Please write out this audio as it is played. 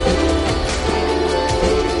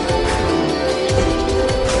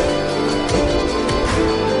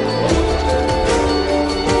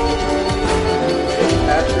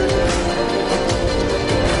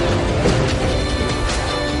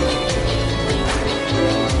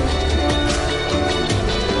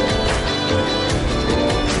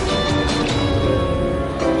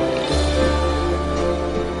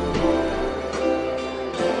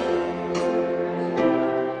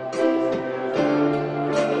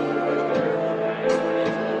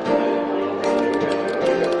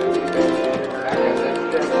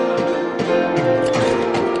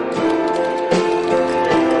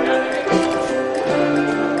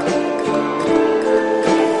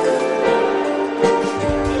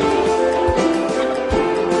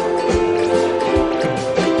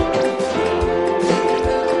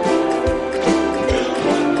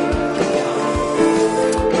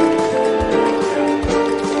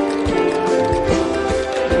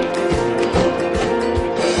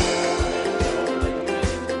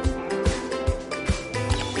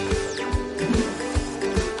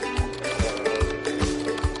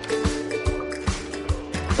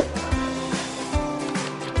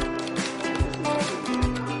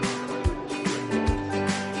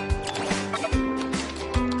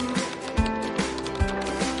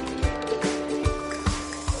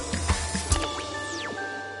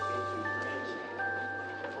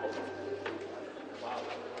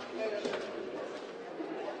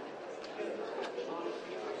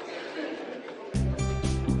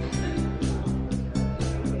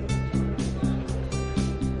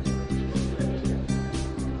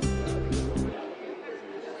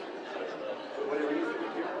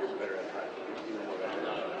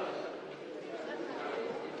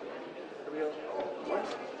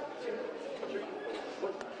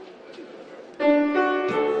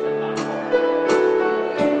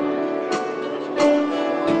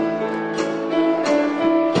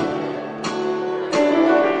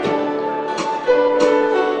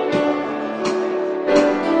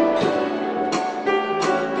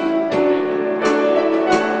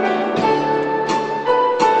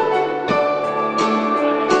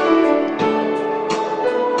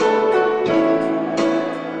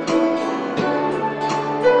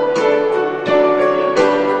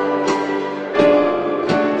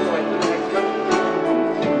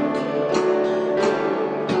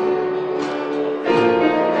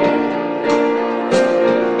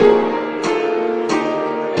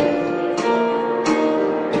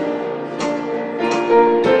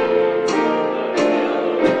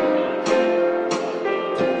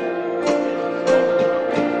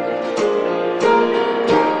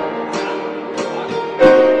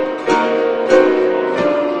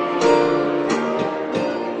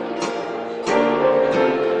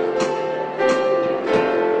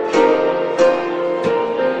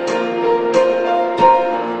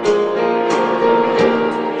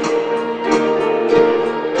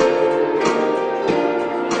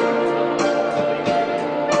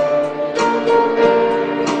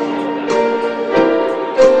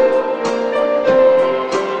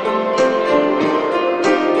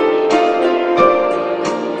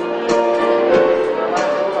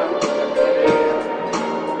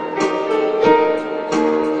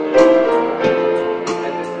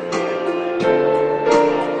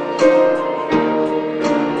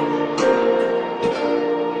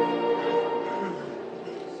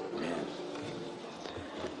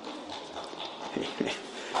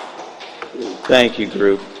Thank you,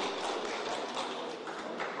 group.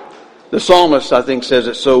 The psalmist, I think, says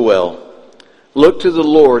it so well. Look to the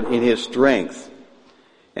Lord in his strength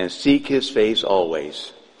and seek his face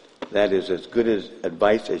always. That is as good as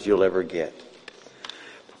advice as you'll ever get.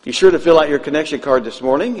 Be sure to fill out your connection card this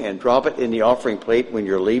morning and drop it in the offering plate when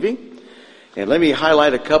you're leaving. And let me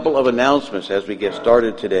highlight a couple of announcements as we get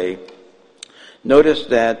started today. Notice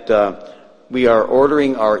that we are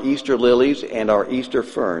ordering our Easter lilies and our Easter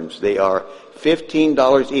ferns. They are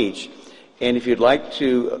 $15 each. And if you'd like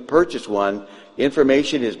to purchase one,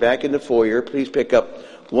 information is back in the foyer. Please pick up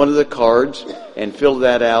one of the cards and fill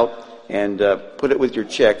that out and put it with your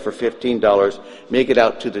check for $15. Make it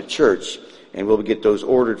out to the church, and we'll get those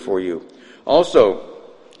ordered for you. Also,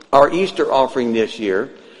 our Easter offering this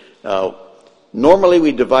year, normally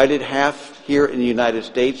we divided half here in the United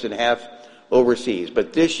States and half overseas.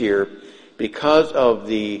 But this year, because of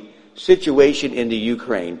the situation in the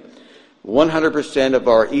Ukraine, 100% of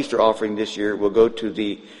our Easter offering this year will go to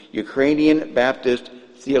the Ukrainian Baptist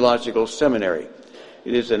Theological Seminary.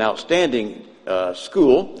 It is an outstanding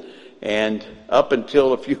school, and up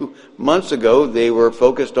until a few months ago, they were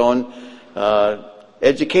focused on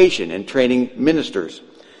education and training ministers.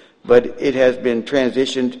 But it has been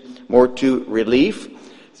transitioned more to relief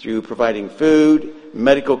through providing food,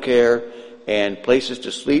 medical care, and places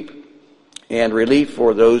to sleep, and relief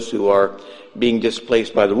for those who are being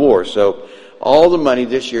displaced by the war. So all the money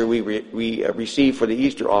this year we receive for the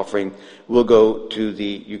Easter offering will go to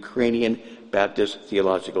the Ukrainian Baptist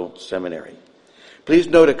Theological Seminary. Please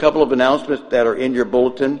note a couple of announcements that are in your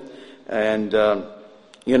bulletin. And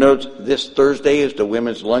this Thursday is the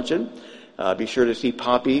Women's Luncheon. Be sure to see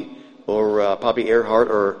Poppy or Poppy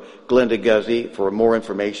Earhart or Glenda Guzzi for more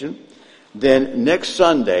information. Then next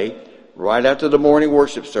Sunday, right after the morning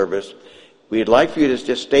worship service, we'd like for you to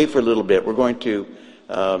just stay for a little bit. We're going to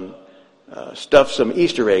stuff some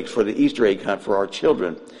Easter eggs for the Easter egg hunt for our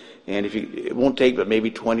children. And it won't take but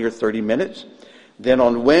maybe 20 or 30 minutes. Then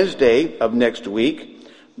on Wednesday of next week,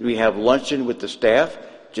 we have luncheon with the staff.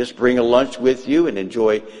 Just bring a lunch with you and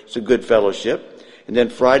enjoy some good fellowship. And then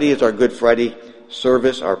Friday is our Good Friday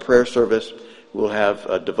service, our prayer service. We'll have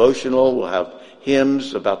a devotional, we'll have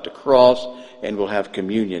hymns about the cross, and we'll have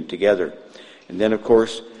communion together. And then, of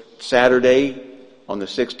course, Saturday on the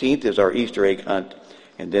 16th is our Easter egg hunt,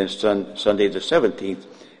 and then Sunday the 17th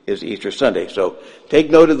is Easter Sunday. So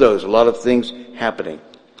take note of those. A lot of things happening.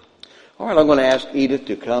 All right, I'm going to ask Edith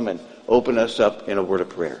to come and open us up in a word of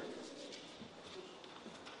prayer.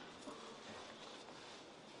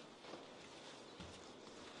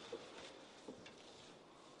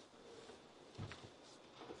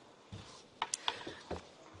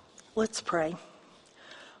 Let's pray.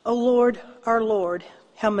 O Lord, our Lord,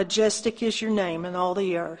 how majestic is your name in all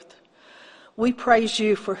the earth. We praise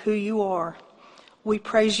you for who you are. We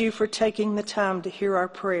praise you for taking the time to hear our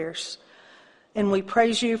prayers. And we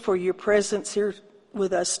praise you for your presence here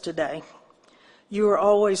with us today. You are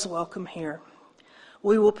always welcome here.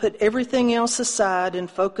 We will put everything else aside and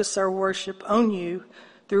focus our worship on you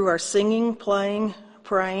through our singing, playing,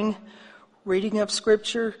 praying, reading of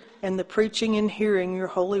Scripture, and the preaching and hearing your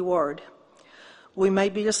holy word. We may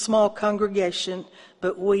be a small congregation,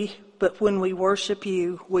 but when we worship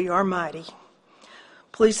you, we are mighty.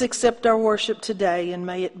 Please accept our worship today, and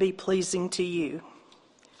may it be pleasing to you.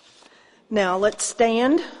 Now let's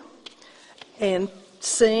stand and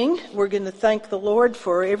sing. We're going to thank the Lord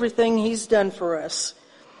for everything he's done for us.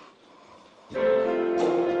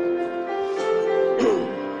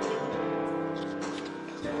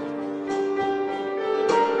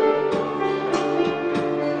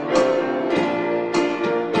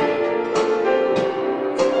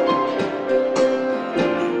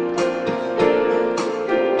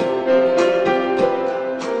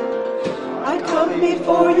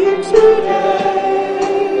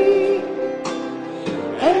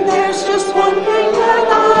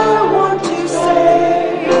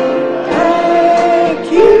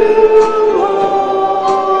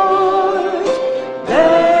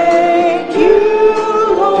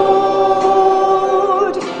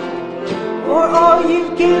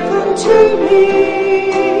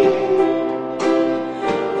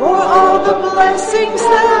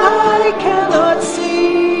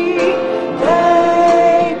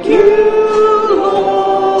 Thank you, Lord.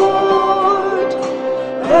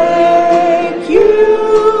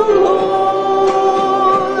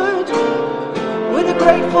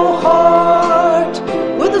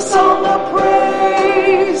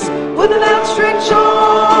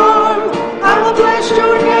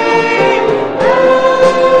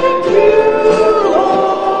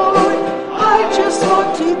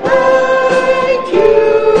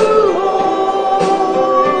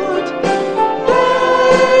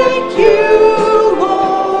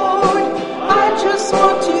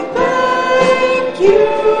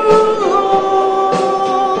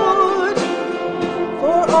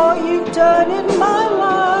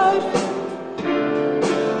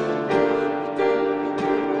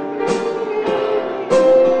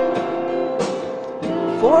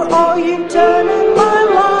 all you've done in my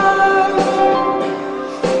life.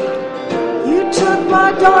 You took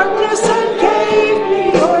my darkness and gave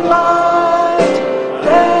me your light.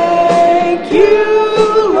 Thank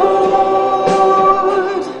you,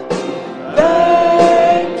 Lord.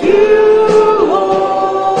 Thank you,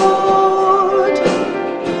 Lord.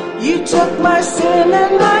 You took my sin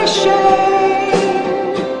and my shame.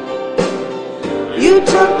 You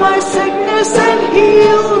took my sickness and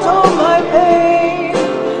healed all my pain.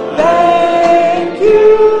 Thank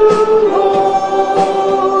you,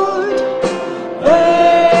 Lord.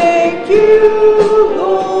 Thank you,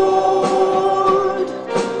 Lord.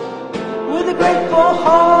 With a grateful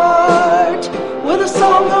heart, with a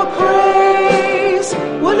song of praise,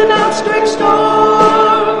 with an outstretched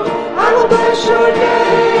arm, I will bless your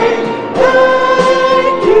name.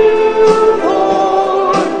 Thank you,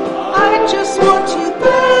 Lord. I just want to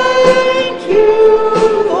thank you,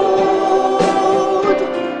 Lord.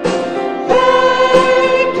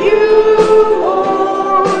 Thank you,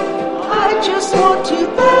 Lord. I just want to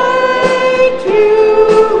thank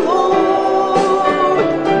you, Lord.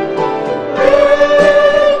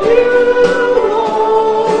 Thank you,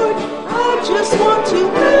 Lord. I just want to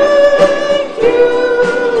thank you,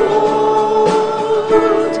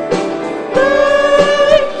 Lord.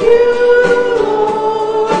 Thank you,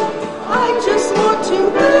 Lord. I just want to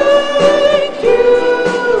thank you,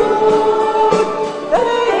 Lord.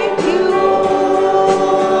 Thank you, Lord.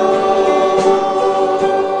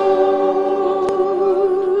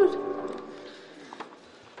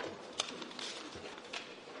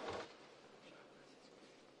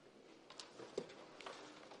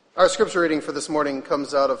 Our scripture reading for this morning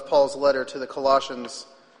comes out of Paul's letter to the Colossians.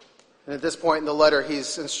 And at this point in the letter,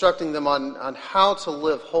 he's instructing them on how to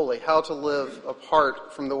live holy, how to live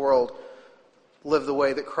apart from the world, live the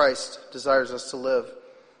way that Christ desires us to live.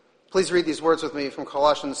 Please read these words with me from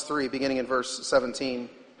Colossians 3, beginning in verse 17.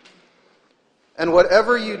 And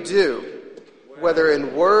whatever you do, whether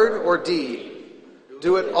in word or deed,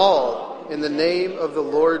 do it all in the name of the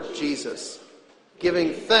Lord Jesus,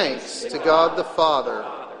 giving thanks to God the Father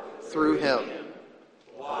through him.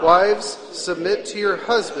 Wives, submit to your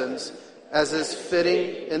husbands as is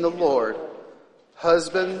fitting in the Lord.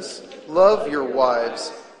 Husbands, love your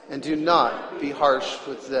wives and do not be harsh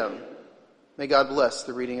with them. May God bless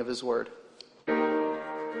the reading of his word.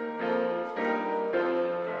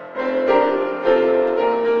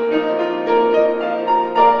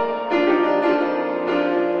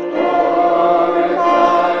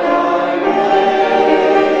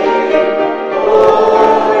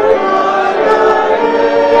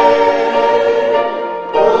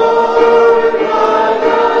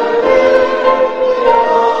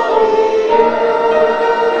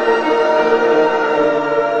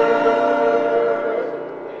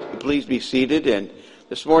 Please be seated. And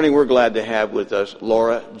this morning we're glad to have with us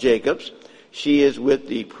Laura Jacobs. She is with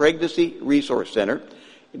the Pregnancy Resource Center.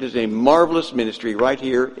 It is a marvelous ministry right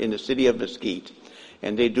here in the city of Mesquite,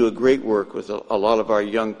 and they do a great work with a lot of our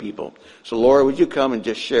young people. So Laura, would you come and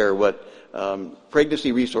just share what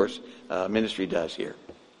Pregnancy Resource Ministry does here?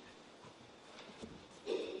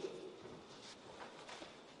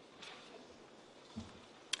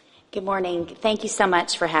 Good morning. Thank you so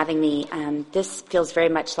much for having me. This feels very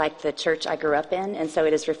much like the church I grew up in, and so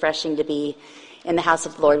it is refreshing to be in the house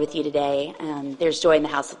of the Lord with you today. There's joy in the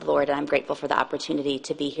house of the Lord, and I'm grateful for the opportunity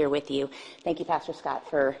to be here with you. Thank you, Pastor Scott,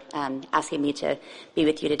 for asking me to be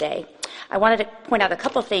with you today. I wanted to point out a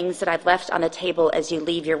couple things that I've left on the table as you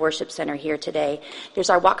leave your worship center here today. There's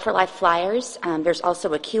our Walk for Life flyers. There's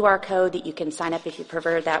also a QR code that you can sign up if you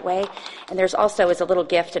prefer that way. And there's also, as a little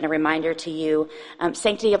gift and a reminder to you,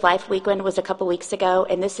 Sanctity of Life Weekend was a couple weeks ago,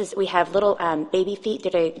 and we have little baby feet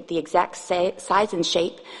that are the exact size and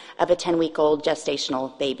shape of a 10-week-old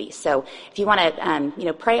gestational baby. So if you want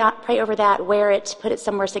to, pray over that, wear it, put it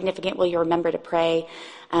somewhere significant where you remember to pray.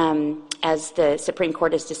 As the Supreme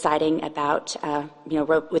Court is deciding about,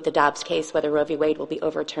 with the Dobbs case, whether Roe v. Wade will be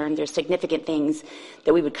overturned, there's significant things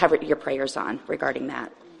that we would cover your prayers on regarding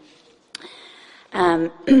that.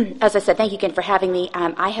 As I said, thank you again for having me.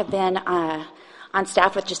 I have been on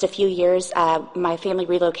staff with just a few years. My family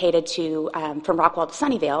relocated from Rockwall to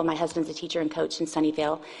Sunnyvale. My husband's a teacher and coach in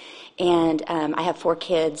Sunnyvale. And I have 4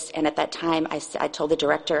 kids, and at that time I told the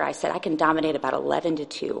director, I said, I can dominate about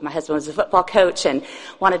 11-2. My husband was a football coach and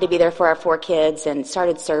wanted to be there for our 4 kids and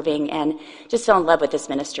started serving and just fell in love with this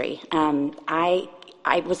ministry. I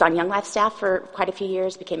was on Young Life staff for quite a few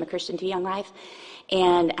years, became a Christian through Young Life,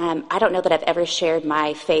 and I don't know that I've ever shared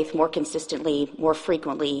my faith more consistently, more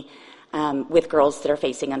frequently, with girls that are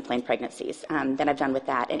facing unplanned pregnancies that I've done with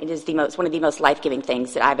that. And it is one of the most life-giving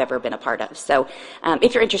things that I've ever been a part of. So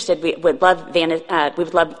if you're interested, we would love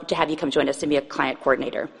to have you come join us and be a client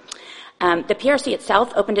coordinator. The PRC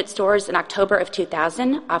itself opened its doors in October of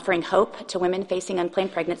 2000, offering hope to women facing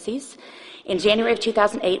unplanned pregnancies. In January of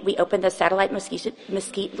 2008, we opened the Satellite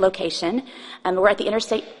Mesquite location. We're at the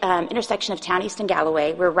intersection of Town East and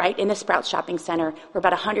Galloway. We're right in the Sprouts Shopping Center. We're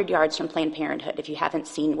about 100 yards from Planned Parenthood, if you haven't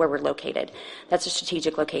seen where we're located. That's a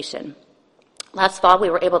strategic location. Last fall, we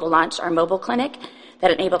were able to launch our mobile clinic that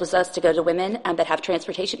enables us to go to women that have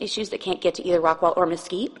transportation issues that can't get to either Rockwall or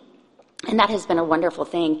Mesquite. And that has been a wonderful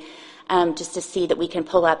thing. Just to see that we can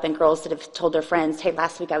pull up and girls that have told their friends, hey,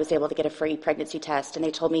 last week I was able to get a free pregnancy test and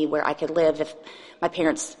they told me where I could live if my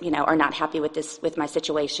parents, are not happy with my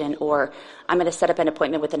situation, or I'm going to set up an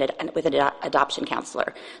appointment with an adoption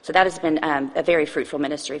counselor. So that has been a very fruitful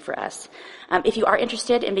ministry for us. If you are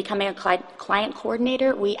interested in becoming a client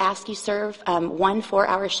coordinator, we ask you serve 1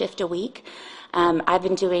 4-hour shift a week.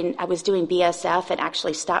 I was doing BSF and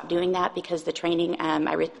actually stopped doing that because the training,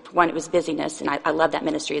 one, it was busyness, and I love that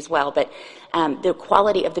ministry as well, but the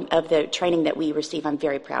quality of the training that we receive, I'm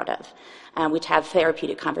very proud of. We'd have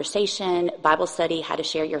therapeutic conversation, Bible study, how to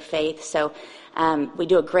share your faith. So we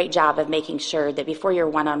do a great job of making sure that before you're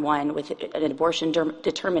one-on-one with an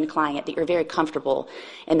abortion-determined client, that you're very comfortable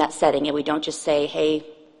in that setting, and we don't just say, hey,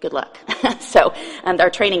 good luck. So our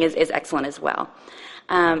training is excellent as well.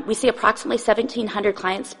 We see approximately 1,700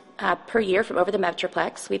 clients per year from over the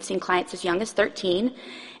Metroplex. We've seen clients as young as 13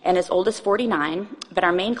 and as old as 49, but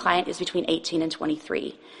our main client is between 18 and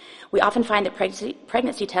 23. We often find that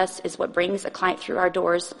pregnancy tests is what brings a client through our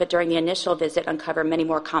doors, but during the initial visit uncover many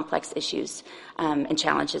more complex issues and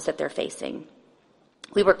challenges that they're facing.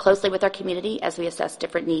 We work closely with our community as we assess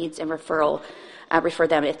different needs and refer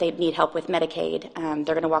them if they need help with Medicaid.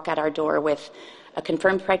 They're going to walk out our door with a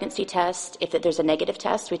confirmed pregnancy test. If there's a negative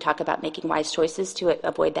test, we talk about making wise choices to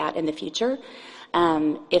avoid that in the future.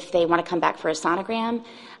 If they want to come back for a sonogram,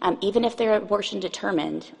 even if they're abortion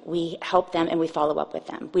determined, we help them and we follow up with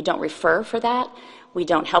them. We don't refer for that. We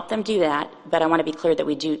don't help them do that, but I want to be clear that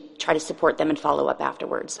we do try to support them and follow up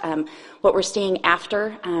afterwards. What we're seeing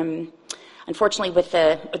after, unfortunately, with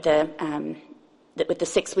the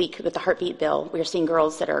 6 week, with the heartbeat bill, we are seeing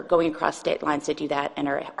girls that are going across state lines to do that and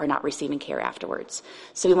are not receiving care afterwards.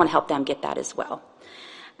 So we want to help them get that as well.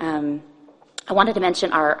 I wanted to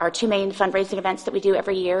mention our 2 main fundraising events that we do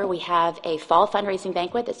every year. We have a fall fundraising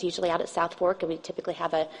banquet that's usually out at South Fork, and we typically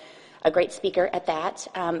have a great speaker at that.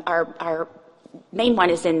 Our main one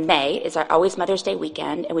is in May, is our Always Mother's Day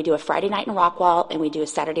weekend, and we do a Friday night in Rockwall, and we do a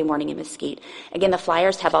Saturday morning in Mesquite. Again, the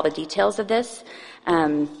flyers have all the details of this.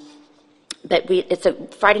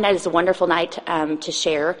 But Friday night is a wonderful night to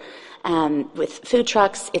share with food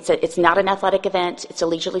trucks. It's not an athletic event. It's a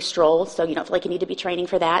leisurely stroll, so you don't feel like you need to be training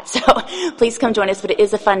for that. So please come join us. But it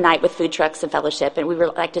is a fun night with food trucks and fellowship, and we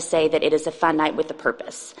would like to say that it is a fun night with a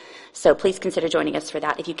purpose. So please consider joining us for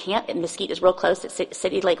that. If you can't, and Mesquite is real close at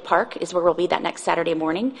City Lake Park is where we'll be that next Saturday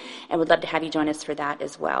morning, and we'd love to have you join us for that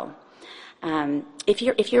as well. If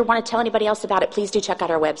you want to tell anybody else about it, please do check out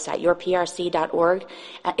our website, yourprc.org.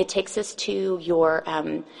 It takes us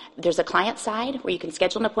to there's a client side where you can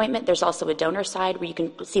schedule an appointment. There's also a donor side where you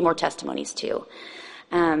can see more testimonies too.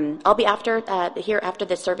 I'll be here after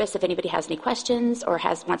the service if anybody has any questions or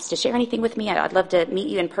wants to share anything with me. I'd love to meet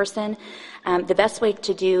you in person. The best way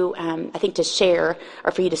to do, I think, to share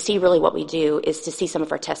or for you to see really what we do is to see some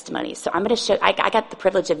of our testimonies. So I'm going to show. I got the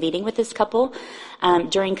privilege of meeting with this couple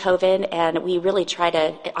during COVID, and we really try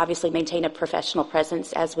to obviously maintain a professional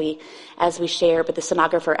presence as we share. But the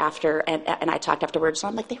sonographer and I talked afterwards, and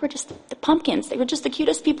I'm like, they were just the pumpkins. They were just the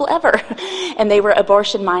cutest people ever, and they were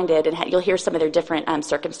abortion minded. And you'll hear some of their different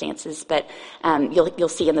circumstances, but you'll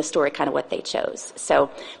see in the story kind of what they chose. So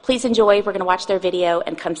please enjoy. We're going to watch their video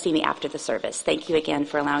and come see me after the service. Thank you again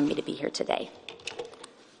for allowing me to be here today.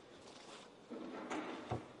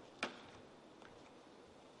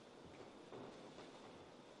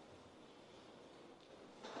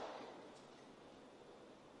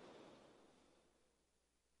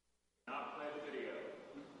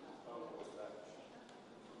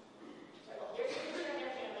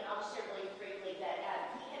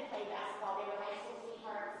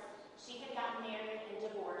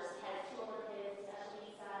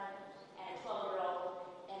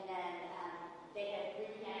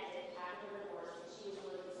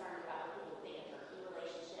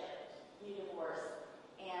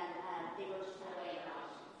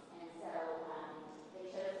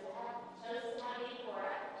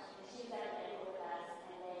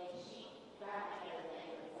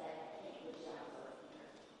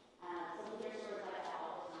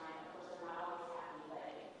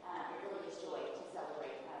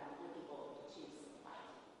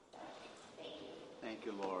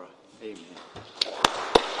 Thank you, Laura. Amen.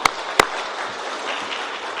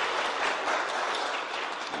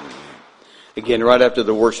 Again, right after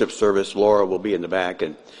the worship service, Laura will be in the back,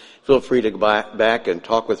 and feel free to go back and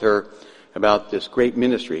talk with her about this great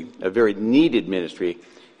ministry, a very needed ministry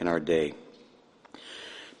in our day.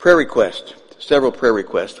 Prayer request, several prayer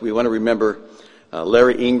requests. We want to remember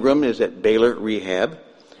Larry Ingram is at Baylor Rehab.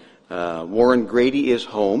 Warren Grady is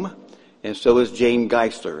home, and so is Jane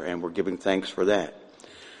Geisler, and we're giving thanks for that.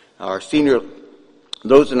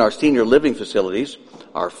 Those in our senior living facilities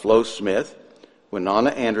are Flo Smith,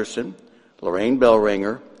 Winona Anderson, Lorraine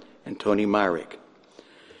Bellringer, and Tony Myrick.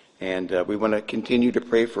 And we want to continue to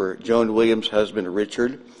pray for Joan Williams' husband,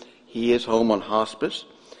 Richard. He is home on hospice.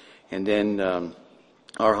 And then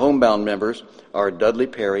our homebound members are Dudley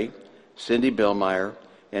Perry, Cindy Bellmeyer,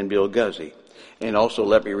 and Bill Guzzi. And also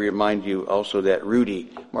let me remind you also that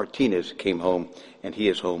Rudy Martinez came home, and he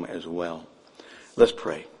is home as well. Let's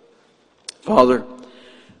pray. Father,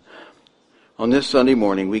 on this Sunday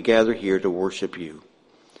morning, we gather here to worship you.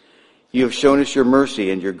 You have shown us your mercy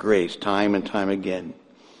and your grace time and time again.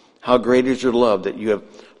 How great is your love that you have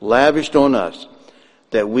lavished on us,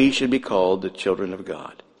 that we should be called the children of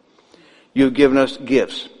God. You have given us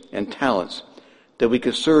gifts and talents that we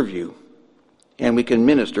can serve you and we can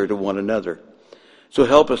minister to one another. So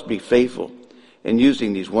help us be faithful in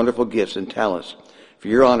using these wonderful gifts and talents for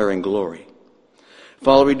your honor and glory.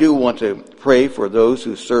 Father, we do want to pray for those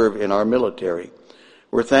who serve in our military.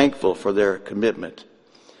 We're thankful for their commitment.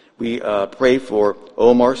 We pray for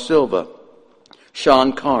Omar Silva,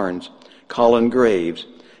 Sean Carnes, Colin Graves,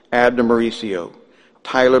 Abner Mauricio,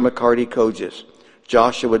 Tyler McCarty-Kogis,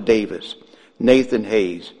 Joshua Davis, Nathan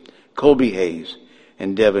Hayes, Colby Hayes,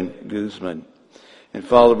 and Devin Guzman. And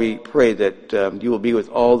Father, we pray that you will be with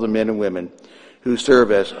all the men and women who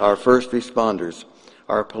serve as our first responders,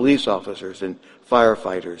 our police officers and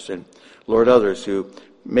firefighters, and Lord, others who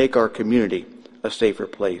make our community a safer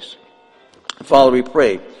place. And Father, we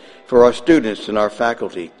pray for our students and our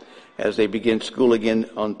faculty as they begin school again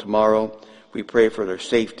on tomorrow. We pray for their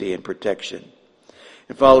safety and protection.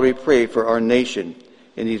 And Father, we pray for our nation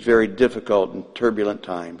in these very difficult and turbulent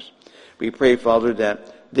times. We pray, Father,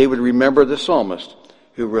 that they would remember the psalmist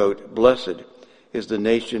who wrote, "Blessed is the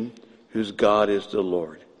nation whose God is the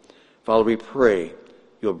Lord." Father, we pray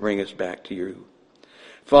you'll bring us back to you.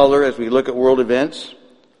 Father, as we look at world events,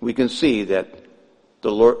 we can see that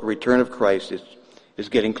the return of Christ is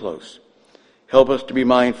getting close. Help us to be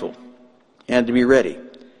mindful and to be ready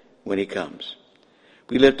when he comes.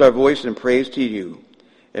 We lift our voice in praise to you,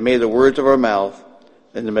 and may the words of our mouth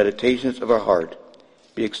and the meditations of our heart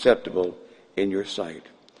be acceptable in your sight.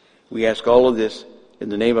 We ask all of this in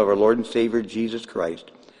the name of our Lord and Savior Jesus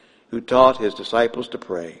Christ, who taught his disciples to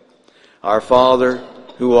pray, "Our Father,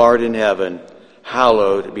 who art in heaven,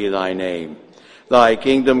 hallowed be thy name. Thy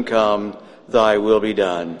kingdom come, thy will be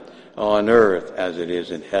done, on earth as it is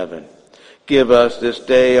in heaven. Give us this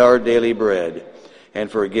day our daily bread, and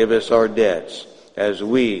forgive us our debts, as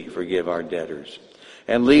we forgive our debtors.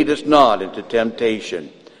 And lead us not into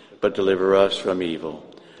temptation, but deliver us from evil.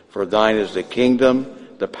 For thine is the kingdom,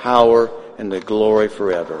 the power, and the glory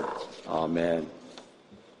forever. Amen."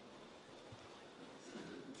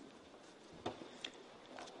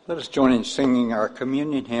 Let us join in singing our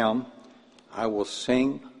communion hymn, "I Will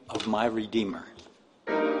Sing of My Redeemer."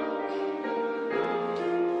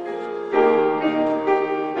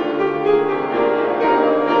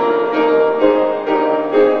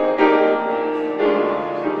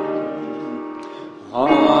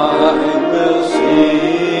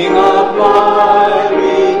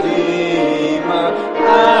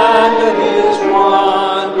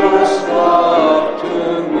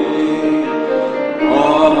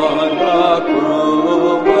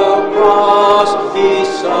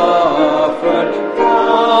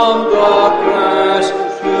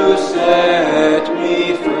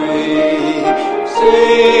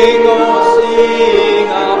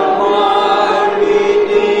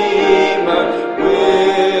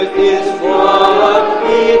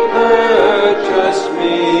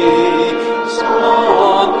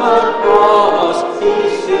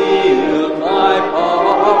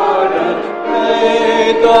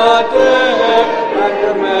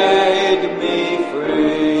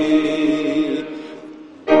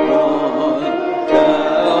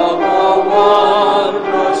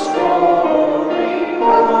 Story.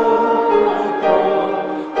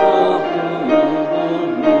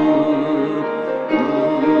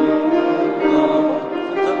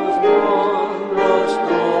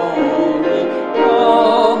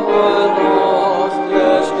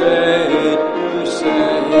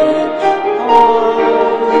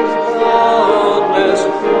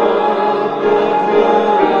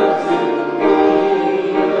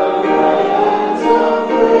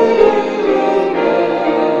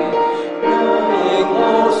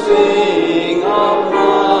 sing of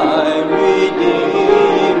my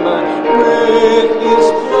Redeemer. With his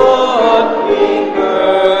blood he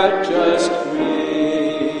purchased me.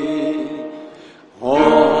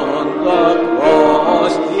 On the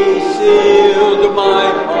cross he sealed my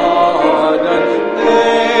pardon,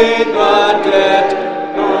 paid the debt,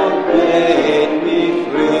 and made me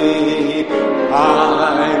free. I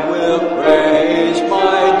will praise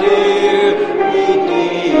my dear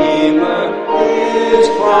Redeemer, his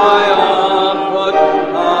triumphant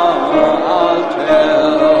I'll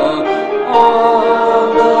tell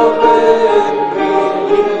of the victory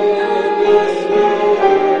in his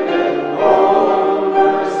name, over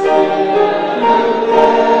sin and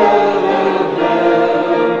hell.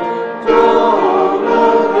 From the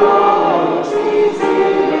cross he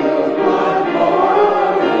sealed my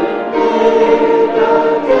pardon, paid the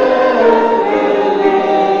debt, and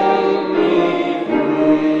made me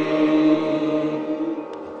free.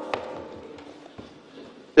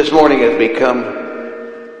 This morning, as we come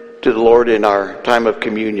to the Lord in our time of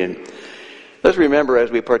communion, let's remember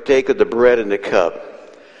as we partake of the bread and the cup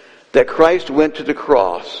that Christ went to the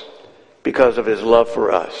cross because of his love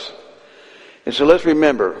for us. And so let's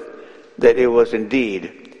remember that it was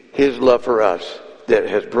indeed his love for us that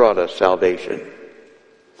has brought us salvation.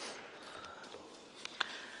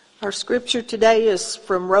 Our scripture today is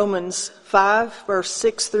from Romans 5, verse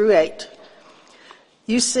 6 through 8.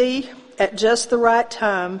 You see, at just the right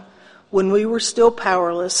time, when we were still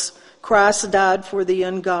powerless, Christ died for the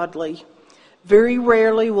ungodly. Very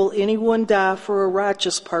rarely will anyone die for a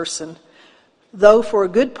righteous person, though for a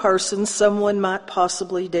good person someone might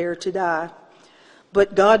possibly dare to die.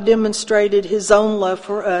 But God demonstrated his own love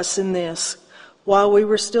for us in this: while we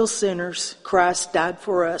were still sinners, Christ died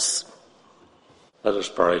for us. Let us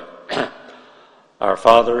pray. Our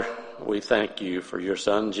Father, we thank you for your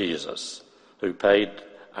Son Jesus, who paid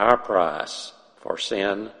our price for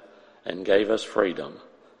sin and gave us freedom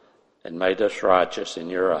and made us righteous in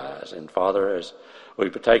your eyes. And Father, as we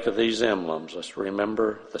partake of these emblems, let's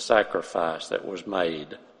remember the sacrifice that was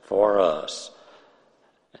made for us.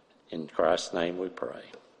 In Christ's name we pray.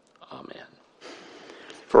 Amen.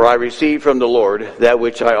 For I received from the Lord that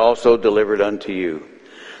which I also delivered unto you,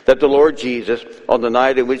 that the Lord Jesus, on the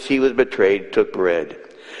night in which he was betrayed, took bread.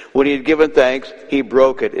 When he had given thanks, he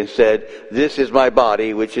broke it and said, "This is my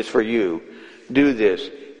body, which is for you. Do this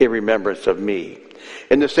in remembrance of me."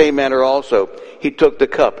 In the same manner also, he took the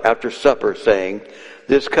cup after supper, saying,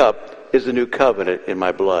 "This cup is the new covenant in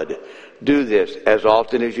my blood. Do this as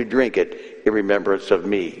often as you drink it in remembrance of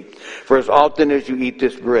me. For as often as you eat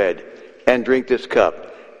this bread and drink this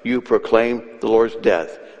cup, you proclaim the Lord's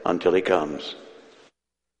death until he comes."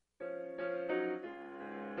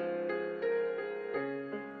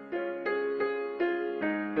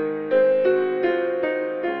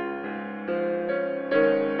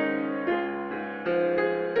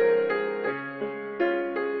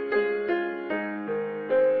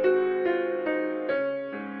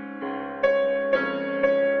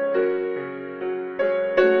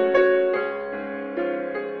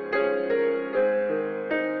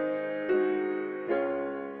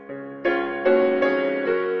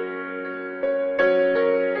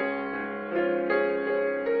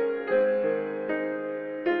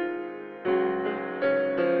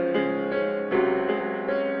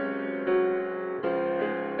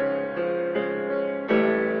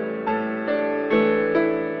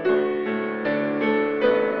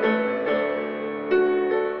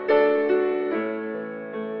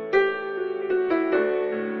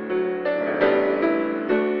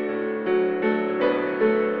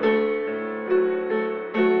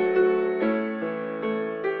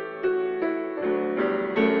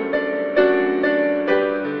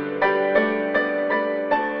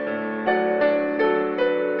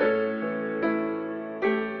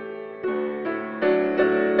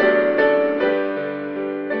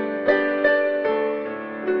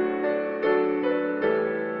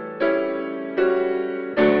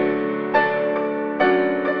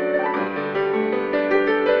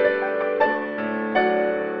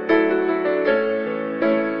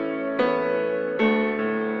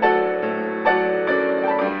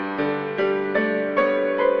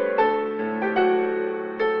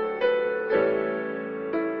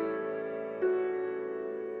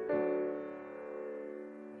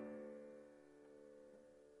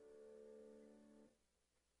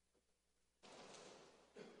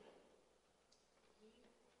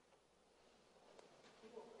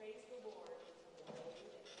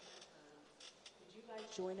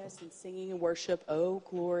 Join us in singing and worship, "O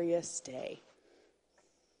Glorious Day."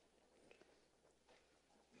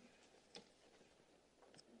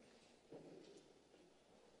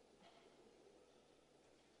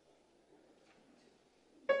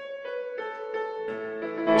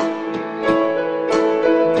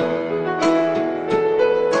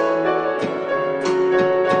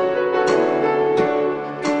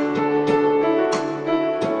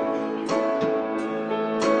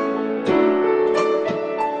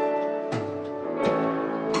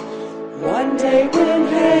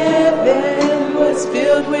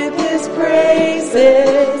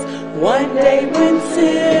 One day when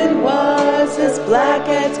sin was as black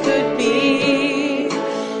as could be,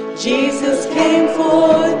 Jesus came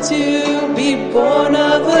forth to be born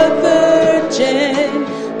of a virgin,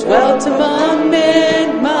 dwelt among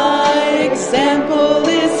men, my example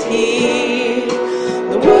is he.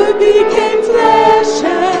 The Word became flesh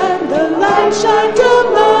and the light shined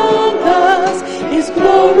among us, his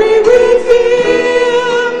glory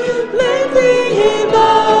revealed. Living he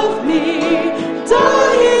loved me,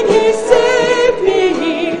 dying he saved me,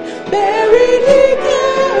 buried he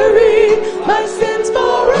carried my sins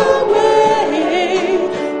far away,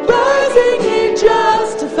 rising he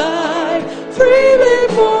justified, freely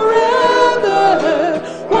forever.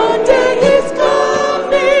 One day he's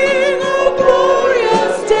coming, oh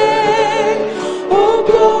glorious day, oh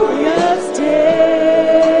glorious day.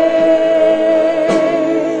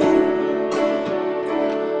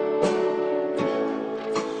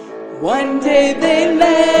 One day they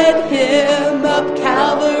led him up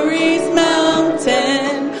Calvary's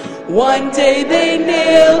mountain. One day they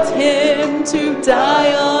nailed him to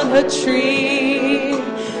die on a tree.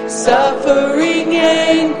 Suffering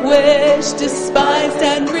anguish, despised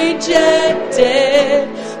and rejected,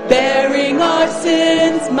 bearing our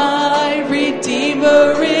sins, my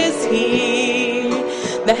Redeemer is he.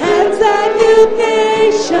 The hands that healed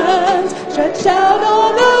nations stretched out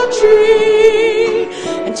on a tree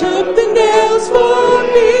and took the nails for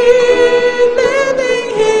me. Living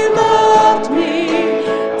he loved me,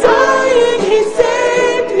 dying he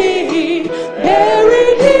saved me,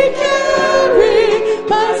 buried he carried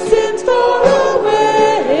my sins far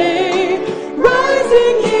away,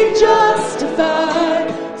 rising he justified,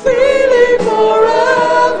 freely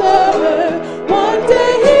forever. One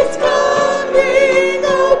day he's coming,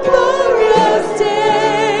 oh glorious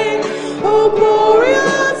day, oh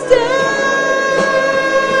glorious day,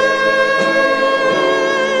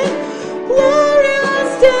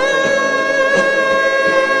 glorious day.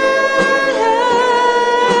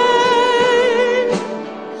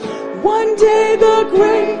 One day the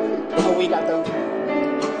great,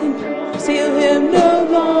 seal him no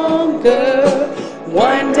longer.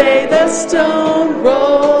 One day the stone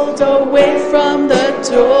rolled away from the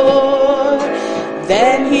door.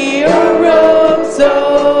 Then he arose,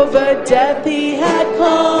 over death he had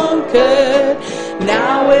conquered.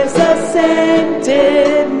 Now is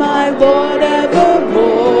ascended, my Lord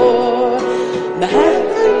evermore. The hand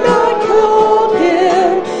could not hold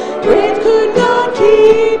him, grave could not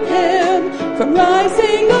keep him from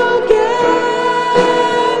rising again.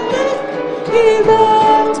 He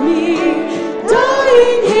loved me,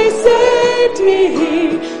 dying he saved me,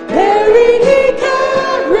 buried he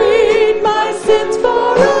carried my sins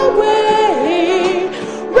far away,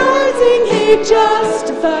 rising he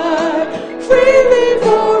justified, freely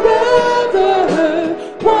forever.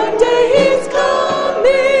 One day he's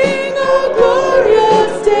coming, oh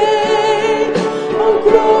glorious day, oh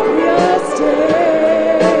glorious day.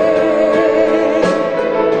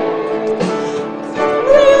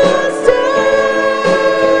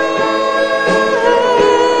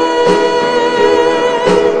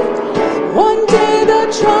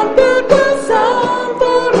 Trumpet will sound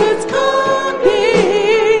for his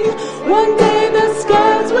coming. One day the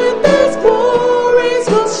skies with his glories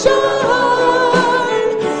will shine.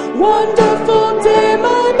 Wonderful day,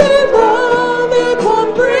 my beloved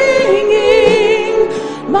one bringing.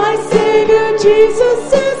 My Savior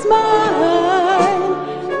Jesus is mine.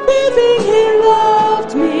 Living he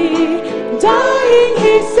loved me, dying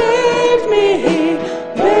he saved me,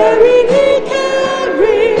 buried he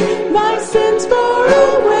carried my sins far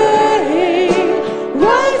away,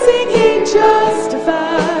 rising he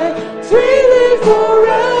justified, freely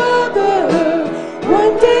forever.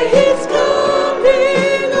 One day he's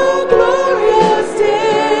coming, oh glorious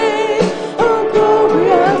day, oh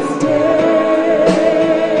glorious day,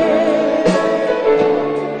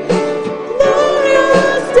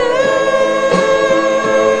 glorious day,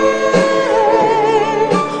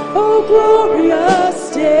 oh glorious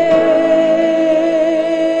day.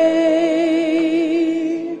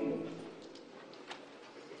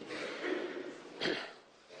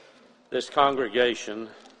 This congregation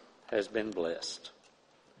has been blessed.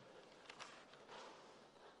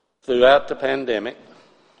 Throughout the pandemic,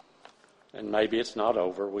 and maybe it's not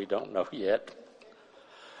over, we don't know yet,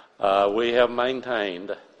 we have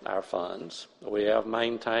maintained our funds. We have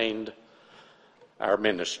maintained our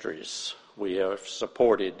ministries. We have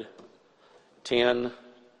supported 10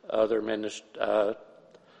 other ministries.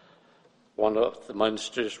 One of the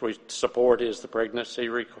ministries we support is the Pregnancy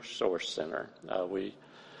Resource Center. We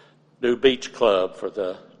do Beach Club for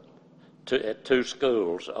the at two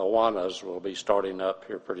schools. Awanas will be starting up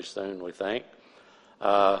here pretty soon, we think.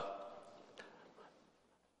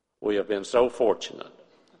 We have been so fortunate.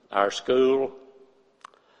 Our school,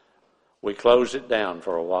 we closed it down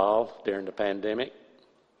for a while during the pandemic.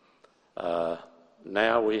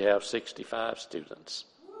 Now we have 65 students.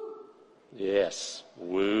 Yes,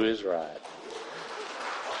 woo is right.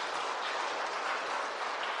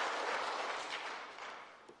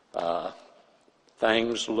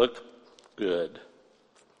 Things look good,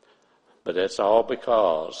 but it's all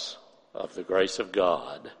because of the grace of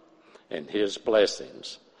God and His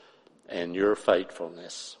blessings and your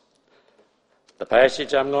faithfulness. The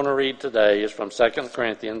passage I'm going to read today is from 2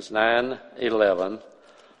 Corinthians 9:11.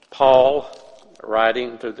 Paul,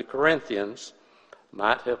 writing to the Corinthians,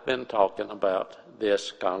 might have been talking about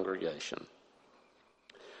this congregation.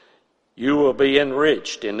 You will be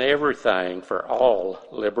enriched in everything for all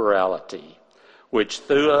liberality, which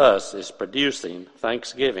through us is producing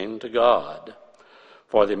thanksgiving to God.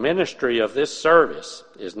 For the ministry of this service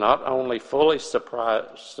is not only fully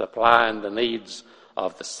supplying the needs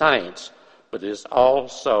of the saints, but is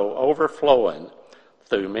also overflowing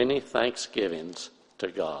through many thanksgivings to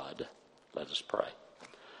God. Let us pray.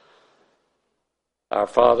 Our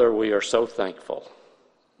Father, we are so thankful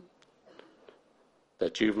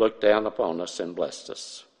that you've looked down upon us and blessed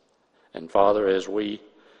us. And Father, as we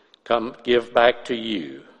come give back to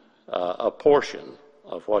you a portion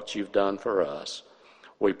of what you've done for us,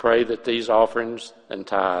 we pray that these offerings and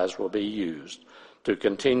tithes will be used to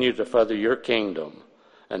continue to further your kingdom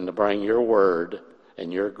and to bring your word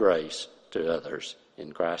and your grace to others.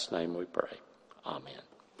 In Christ's name we pray. Amen.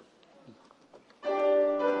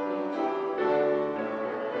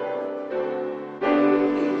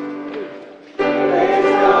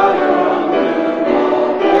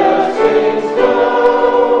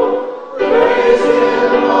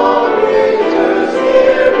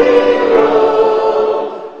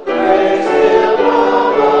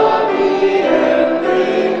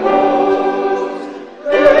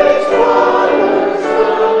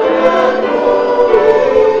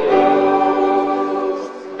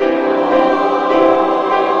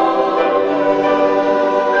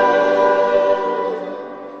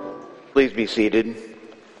 Please be seated.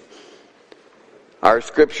 Our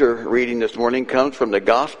scripture reading this morning comes from the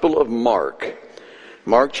Gospel of Mark.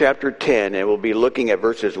 Mark chapter 10, and we'll be looking at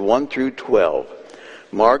verses 1 through 12.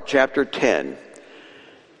 Mark chapter 10.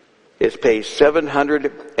 It's page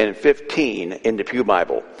 715 in the Pew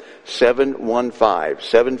Bible.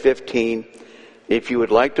 715, if you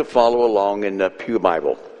would like to follow along in the Pew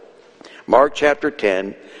Bible. Mark chapter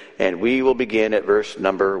 10, and we will begin at verse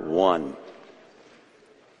number 1.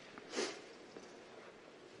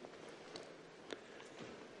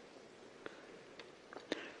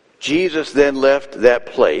 Jesus then left that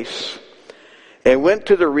place and went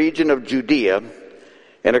to the region of Judea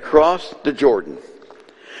and across the Jordan.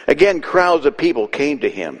 Again, crowds of people came to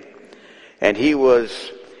him, and he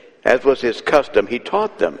was, as was his custom, he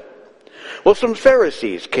taught them. Well, some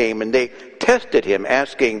Pharisees came and they tested him,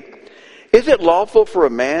 asking, "Is it lawful for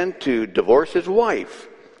a man to divorce his wife?"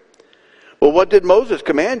 "Well, what did Moses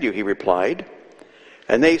command you?" he replied.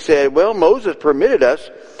 And they said, "Well, Moses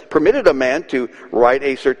permitted a man to write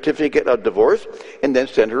a certificate of divorce and then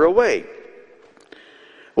send her away."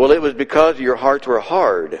 "Well, it was because your hearts were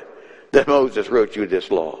hard that Moses wrote you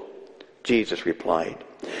this law." Jesus replied.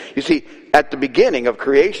 You see, at the beginning of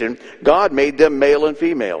creation, God made them male and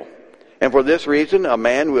female. And for this reason, a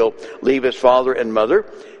man will leave his father and mother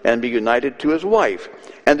and be united to his wife,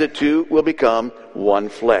 and the two will become one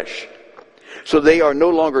flesh. So they are no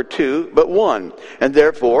longer two, but one. And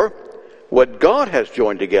therefore, what God has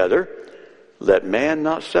joined together, let man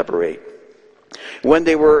not separate. When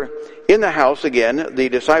they were in the house again, the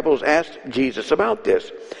disciples asked Jesus about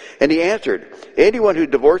this. And he answered, "Anyone who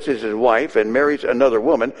divorces his wife and marries another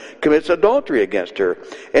woman commits adultery against her.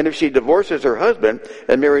 And if she divorces her husband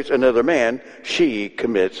and marries another man, she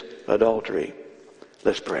commits adultery."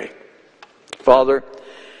 Let's pray. Father,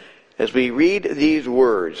 as we read these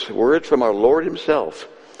words from our Lord himself,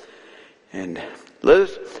 and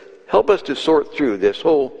help us to sort through this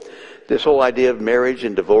whole idea of marriage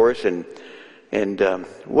and divorce and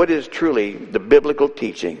what is truly the biblical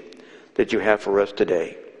teaching that you have for us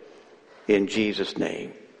today. In Jesus'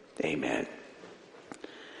 name, amen.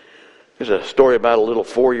 There's a story about a little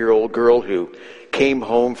 4-year-old girl who came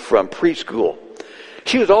home from preschool.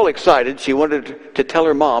 She was all excited. She wanted to tell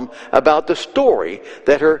her mom about the story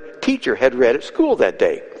that her teacher had read at school that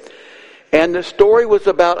day. And the story was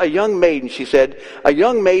about a young maiden, she said, a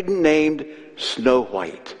young maiden named Snow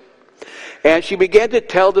White. And she began to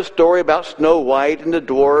tell the story about Snow White and the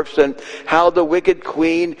dwarfs and how the wicked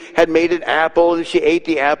queen had made an apple and she ate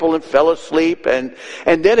the apple and fell asleep. And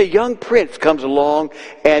then a young prince comes along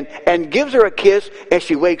and gives her a kiss and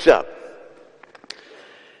she wakes up.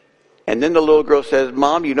 And then the little girl says,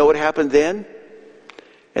 Mom, you know what happened then?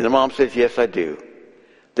 And the mom says, yes, I do.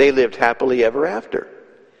 They lived happily ever after.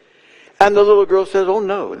 And the little girl says, oh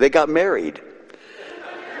no, they got married.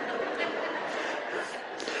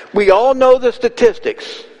 We all know the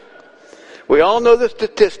statistics. We all know the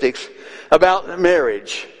statistics about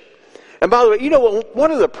marriage. And by the way, you know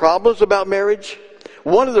one of the problems about marriage?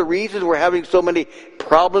 One of the reasons we're having so many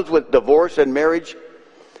problems with divorce and marriage?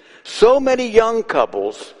 So many young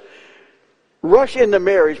couples rush into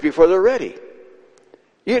marriage before they're ready.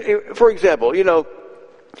 For example,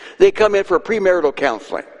 they come in for premarital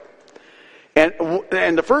counseling.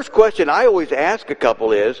 And the first question I always ask a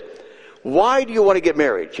couple is, why do you want to get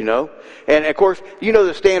married, And of course,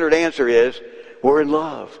 the standard answer is, we're in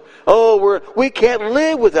love. Oh, we can't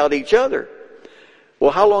live without each other.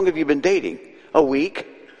 Well, how long have you been dating? A week?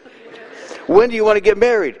 When do you want to get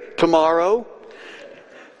married? Tomorrow?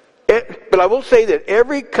 But I will say that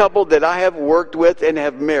every couple that I have worked with and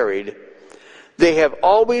have married, they have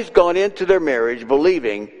always gone into their marriage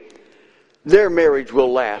believing their marriage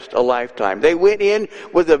will last a lifetime. They went in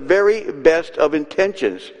with the very best of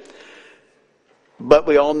intentions. But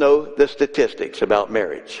we all know the statistics about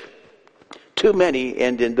marriage. Too many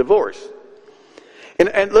end in divorce.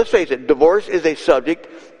 And let's face it, divorce is a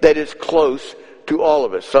subject that is close to all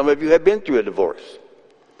of us. Some of you have been through a divorce.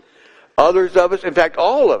 Others of us, in fact,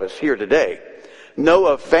 all of us here today, know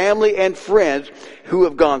of family and friends who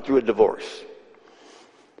have gone through a divorce.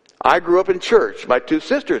 I grew up in church. My two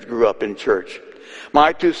sisters grew up in church.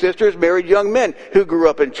 My two sisters married young men who grew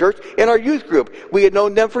up in church in our youth group. We had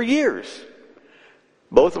known them for years.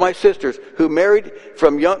 Both of my sisters who married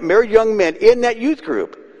young men in that youth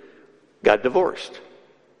group got divorced.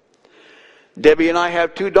 Debbie and I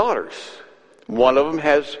have two daughters. One of them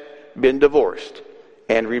has been divorced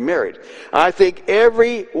and remarried. I think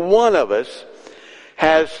every one of us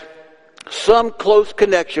has some close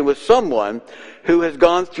connection with someone who has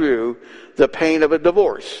gone through the pain of a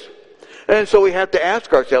divorce. And so we have to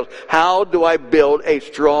ask ourselves, how do I build a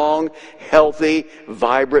strong, healthy,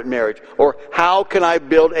 vibrant marriage? Or how can I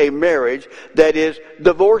build a marriage that is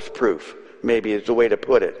divorce-proof? Maybe is the way to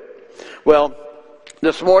put it. Well,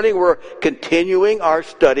 this morning we're continuing our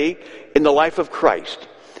study in the life of Christ.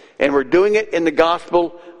 And we're doing it in the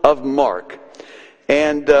Gospel of Mark.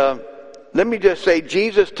 And let me just say,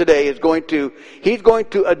 Jesus today is going to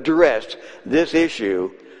address this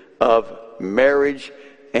issue of marriage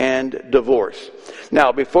and divorce.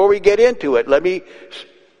 Now, before we get into it, let me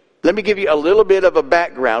give you a little bit of a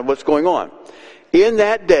background, what's going on. In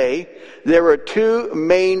that day, there were two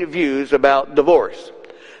main views about divorce.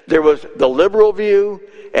 There was the liberal view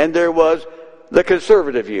and there was the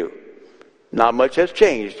conservative view. Not much has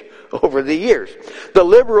changed over the years. The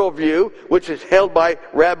liberal view, which is held by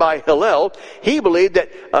Rabbi Hillel, he believed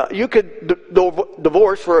that you could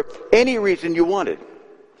divorce for any reason you wanted.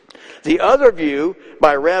 The other view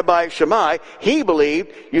by Rabbi Shammai, he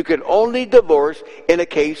believed you could only divorce in a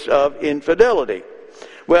case of infidelity.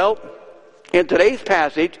 Well, in today's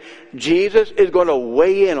passage, Jesus is going to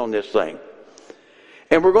weigh in on this thing.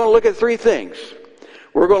 And we're going to look at three things.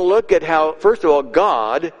 We're going to look at how, first of all,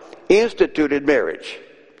 God instituted marriage.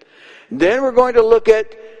 Then we're going to look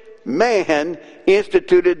at man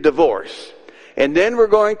instituted divorce. And then we're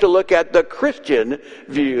going to look at the Christian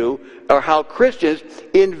view, or how Christians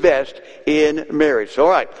invest in marriage. All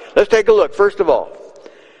right, let's take a look. First of all,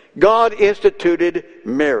 God instituted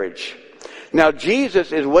marriage. Now,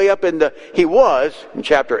 Jesus is he was, in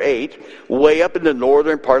chapter 8, way up in the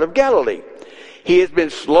northern part of Galilee. He has been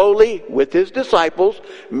slowly, with his disciples,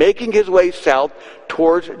 making his way south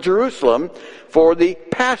towards Jerusalem for the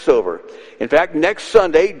Passover. In fact, next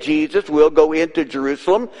Sunday, Jesus will go into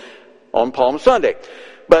Jerusalem on Palm Sunday.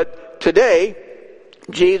 But today,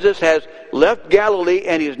 Jesus has left Galilee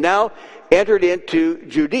and he's now entered into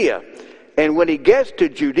Judea. And when he gets to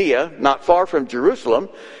Judea, not far from Jerusalem,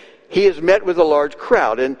 he is met with a large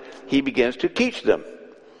crowd and he begins to teach them.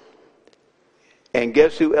 And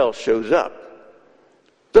guess who else shows up?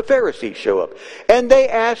 The Pharisees show up. And they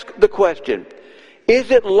ask the question,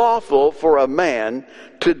 is it lawful for a man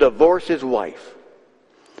to divorce his wife?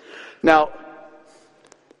 Now,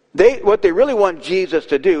 what they really want Jesus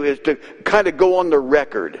to do is to kind of go on the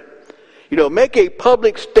record. Make a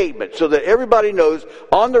public statement so that everybody knows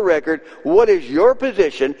on the record what is your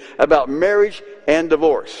position about marriage and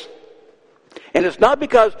divorce. And it's not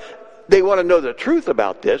because they want to know the truth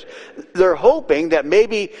about this. They're hoping that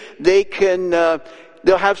maybe they can,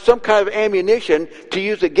 they'll have some kind of ammunition to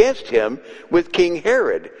use against him with King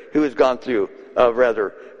Herod, who has gone through a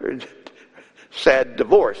rather sad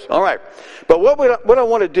divorce. All right. But what I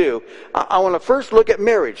want to do, I want to first look at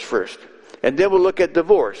marriage first, and then we'll look at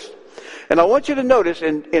divorce. And I want you to notice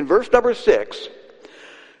in verse number 6,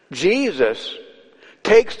 Jesus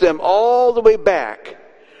takes them all the way back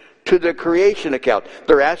to the creation account.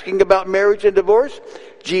 They're asking about marriage and divorce.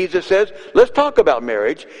 Jesus says, let's talk about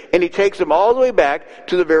marriage. And he takes them all the way back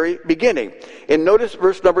to the very beginning. And notice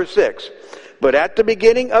verse number 6. But at the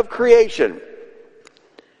beginning of creation,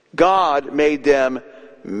 God made them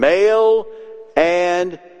male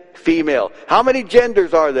and female. How many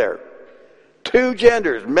genders are there? 2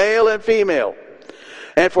 genders, male and female.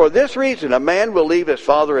 And for this reason, a man will leave his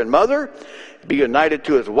father and mother, be united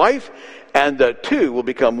to his wife, and the two will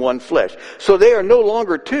become one flesh. So they are no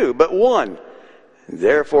longer 2, but 1.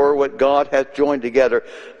 Therefore, what God hath joined together,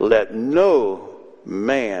 let no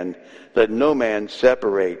man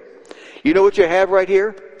separate. You know what you have right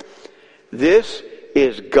here? This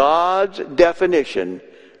is God's definition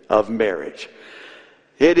of marriage.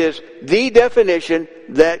 It is the definition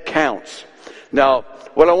that counts. Now,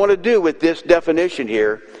 what I want to do with this definition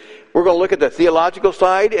here, we're going to look at the theological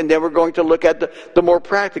side, and then we're going to look at the more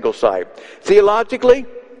practical side. Theologically,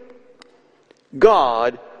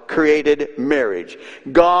 God created marriage.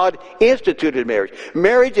 God instituted marriage.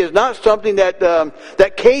 Marriage is not something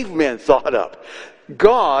that cavemen thought up.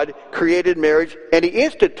 God created marriage, and he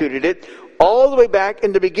instituted it all the way back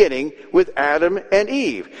in the beginning with Adam and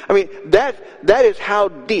Eve. I mean, that is how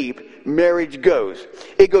deep marriage goes.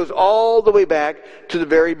 It goes all the way back to the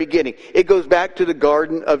very beginning. It goes back to the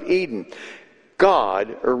Garden of Eden.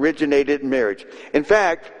 God originated marriage. In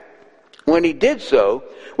fact, when he did so,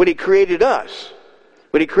 when he created us,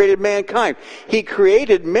 when he created mankind, he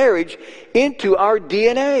created marriage into our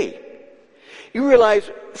DNA. You realize,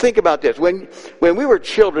 think about this. When we were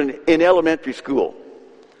children in elementary school,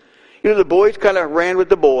 you know, the boys kind of ran with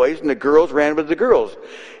the boys and the girls ran with the girls.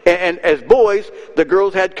 And as boys, the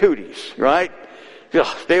girls had cooties, right?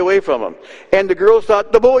 Stay away from them. And the girls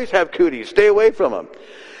thought the boys have cooties. Stay away from them.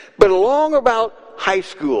 But along about high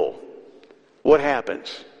school, what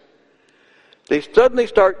happens? They suddenly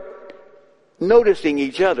start noticing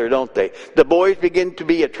each other, don't they? The boys begin to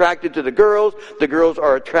be attracted to the girls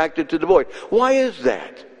are attracted to the boys. Why is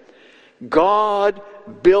that? God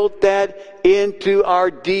built that into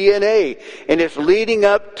our DNA, and it's leading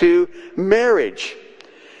up to marriage.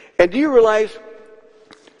 And do you realize,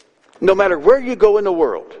 no matter where you go in the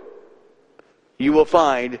world, you will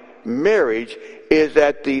find marriage is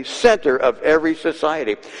at the center of every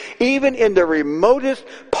society. Even in the remotest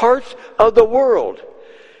parts of the world,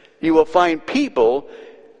 you will find people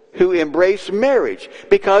who embrace marriage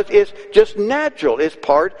because it's just natural. It's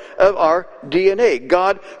part of our DNA.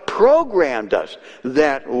 God programmed us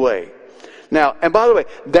that way. Now, and by the way,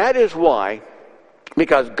 that is why,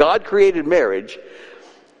 because God created marriage,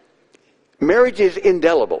 marriage is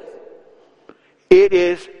indelible. It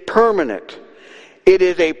is permanent. It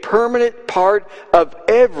is a permanent part of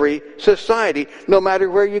every society, no matter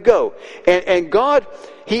where you go. And God,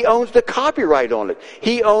 he owns the copyright on it.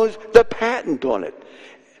 He owns the patent on it.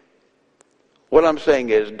 What I'm saying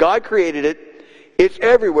is, God created it. It's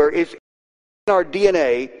everywhere. It's in our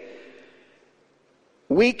DNA.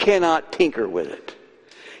 We cannot tinker with it.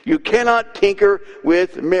 You cannot tinker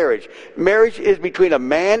with marriage. Marriage is between a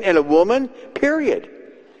man and a woman, period.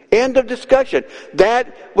 End of discussion.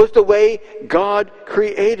 That was the way God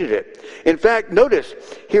created it. In fact, notice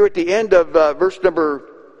here at the end of verse number,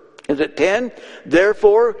 is it 10?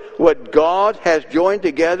 Therefore, what God has joined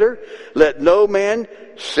together, let no man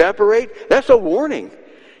separate. That's a warning.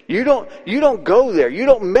 You don't go there. You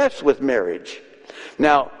don't mess with marriage.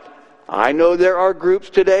 Now, I know there are groups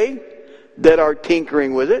today that are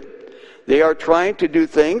tinkering with it. They are trying to do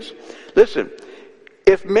things. Listen,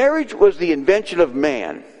 if marriage was the invention of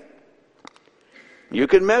man, you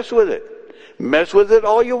can mess with it. Mess with it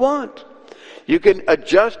all you want. You can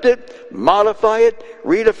adjust it, modify it,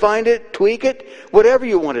 redefine it, tweak it, whatever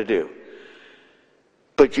you want to do.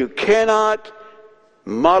 But you cannot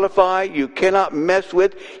modify, you cannot mess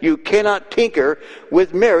with, you cannot tinker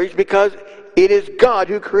with marriage because it is God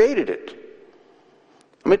who created it.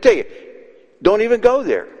 I'm going to tell you, don't even go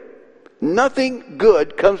there. Nothing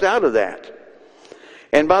good comes out of that.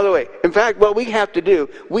 And by the way, in fact, what we have to do,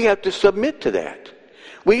 we have to submit to that.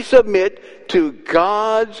 We submit to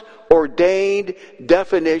God's ordained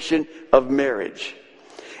definition of marriage.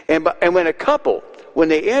 And when a couple, when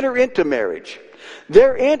they enter into marriage,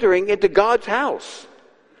 they're entering into God's house.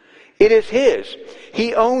 It is his.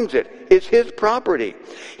 He owns it. It's his property.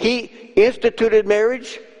 He instituted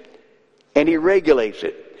marriage, and he regulates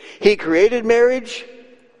it. He created marriage,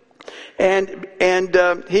 and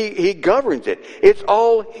he governs it. It's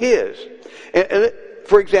all his. And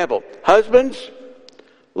for example, husbands,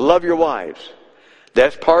 love your wives.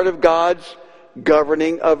 That's part of God's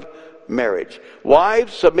governing of marriage.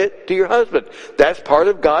 Wives, submit to your husband. That's part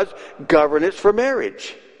of God's governance for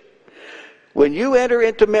marriage. When you enter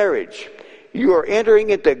into marriage, you are entering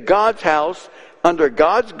into God's house under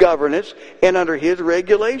God's governance and under his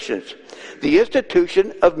regulations. The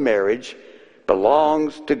institution of marriage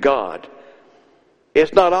belongs to God.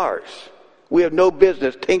 It's not ours. We have no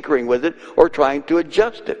business tinkering with it or trying to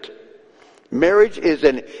adjust it. Marriage is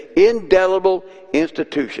an indelible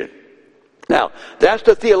institution. Now, that's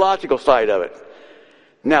the theological side of it.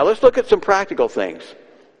 Now, let's look at some practical things.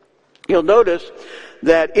 You'll notice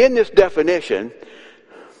that in this definition,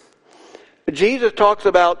 Jesus talks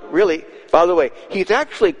about, really, by the way, he's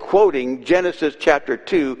actually quoting Genesis chapter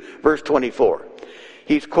 2, verse 24.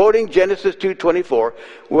 He's quoting Genesis 2:24,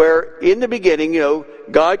 where in the beginning,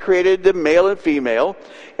 God created the male and female,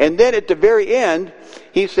 and then at the very end,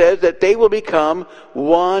 he says that they will become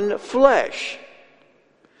one flesh.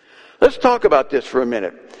 Let's talk about this for a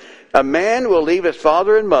minute. A man will leave his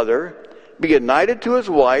father and mother, be united to his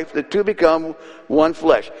wife, the two become one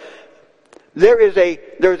flesh. There's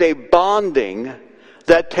a bonding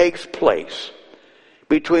that takes place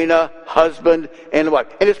between a husband and a wife.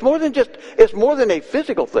 And it's more than a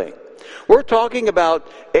physical thing. We're talking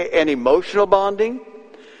about an emotional bonding,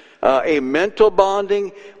 a mental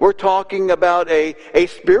bonding. We're talking about a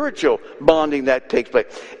spiritual bonding that takes place.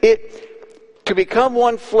 To become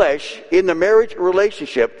one flesh in the marriage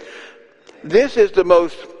relationship, this is the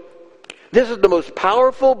most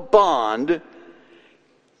powerful bond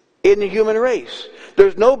in the human race.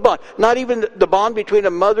 There's no bond. Not even the bond between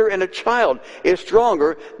a mother and a child is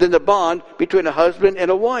stronger than the bond between a husband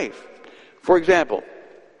and a wife. For example,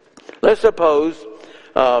 let's suppose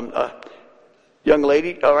a young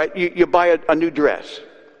lady, all right, you buy a new dress.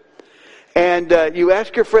 And you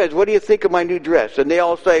ask your friends, what do you think of my new dress? And they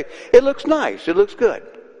all say, it looks nice, it looks good.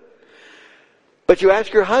 But you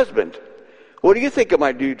ask your husband, what do you think of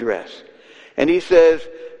my new dress? And he says,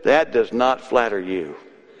 that does not flatter you.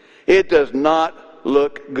 It does not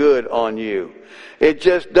look good on you. It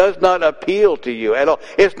just does not appeal to you at all.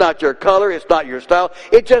 It's not your color, it's not your style.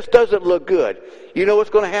 It just doesn't look good. You know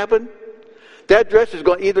what's going to happen? That dress is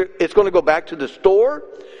going to go back to the store,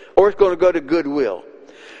 or it's going to go to Goodwill.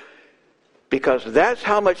 Because that's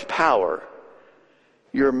how much power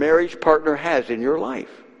your marriage partner has in your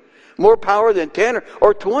life. More power than 10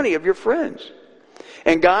 or 20 of your friends.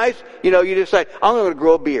 And guys, you decide, I'm going to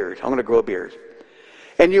grow a beard.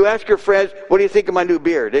 And you ask your friends, what do you think of my new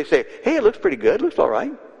beard? They say, hey, it looks pretty good. It looks all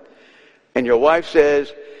right. And your wife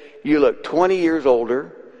says, you look 20 years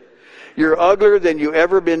older. You're uglier than you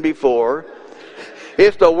ever been before.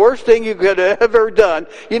 It's the worst thing you could have ever done.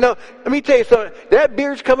 Let me tell you something. That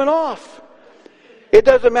beard's coming off. It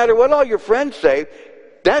doesn't matter what all your friends say.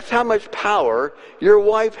 That's how much power your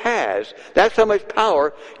wife has. That's how much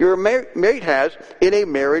power your mate has in a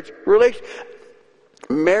marriage relationship.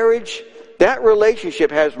 That relationship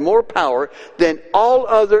has more power than all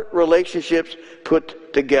other relationships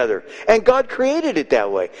put together. And God created it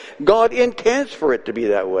that way. God intends for it to be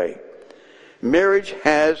that way. Marriage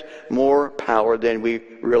has more power than we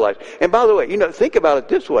realize. And by the way, think about it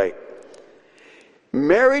this way.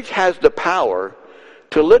 Marriage has the power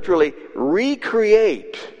to literally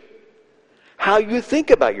recreate how you think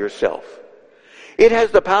about yourself. It has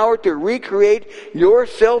the power to recreate your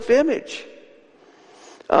self-image.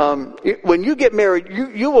 When you get married,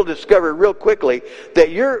 you will discover real quickly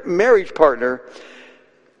that your marriage partner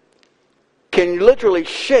can literally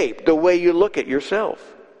shape the way you look at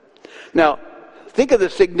yourself. Now, think of the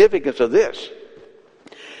significance of this.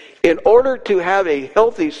 In order to have a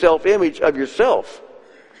healthy self-image of yourself,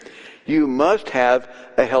 you must have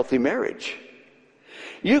a healthy marriage.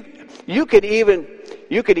 You could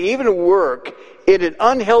even work in an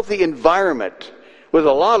unhealthy environment with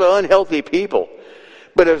a lot of unhealthy people.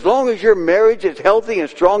 But as long as your marriage is healthy and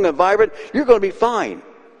strong and vibrant, you're going to be fine.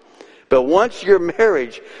 But once your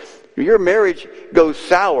marriage goes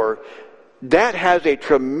sour, that has a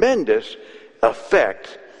tremendous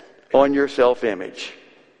effect on your self-image.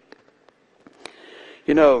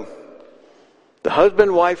 The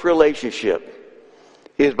husband-wife relationship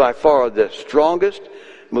is by far the strongest,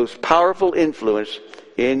 most powerful influence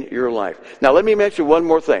in your life. Now, let me mention one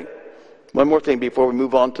more thing before we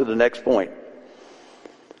move on to the next point.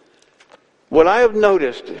 What I have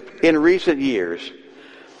noticed in recent years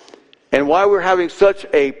and why we're having such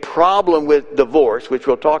a problem with divorce, which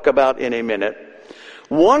we'll talk about in a minute,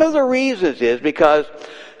 one of the reasons is because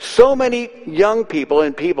so many young people,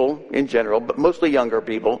 and people in general, but mostly younger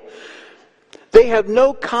people, they have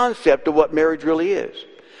no concept of what marriage really is.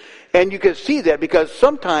 And you can see that because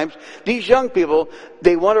sometimes these young people,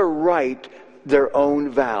 they want to write their own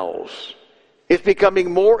vows. It's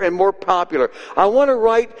becoming more and more popular. I want to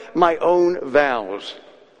write my own vows.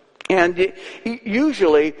 And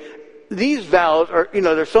usually these vows are,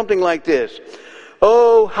 they're something like this.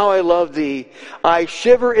 Oh, how I love thee. I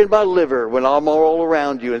shiver in my liver when I'm all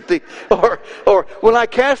around you. And think, or when I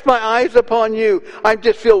cast my eyes upon you, I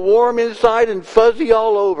just feel warm inside and fuzzy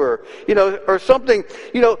all over. Or something,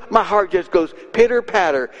 my heart just goes pitter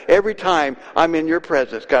patter every time I'm in your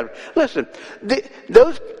presence. God, listen,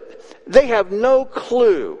 they have no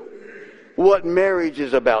clue what marriage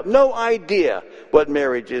is about. No idea what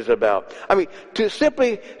marriage is about. I mean, to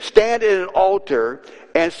simply stand at an altar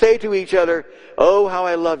and say to each other, oh, how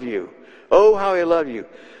I love you. Oh, how I love you.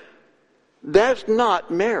 That's not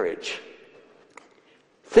marriage.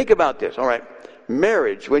 Think about this, all right?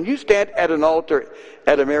 Marriage, when you stand at an altar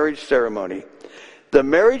at a marriage ceremony, the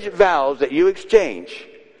marriage vows that you exchange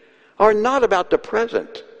are not about the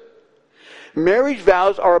present. Marriage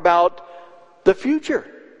vows are about the future.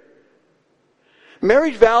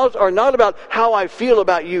 Marriage vows are not about how I feel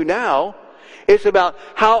about you now. It's about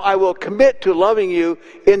how I will commit to loving you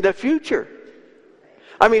in the future.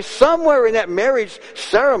 I mean, somewhere in that marriage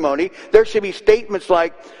ceremony, there should be statements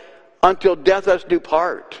like, until death us do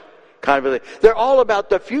part, kind of a thing. They're all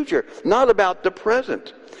about the future, not about the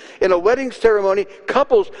present. In a wedding ceremony,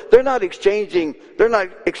 couples, they're not exchanging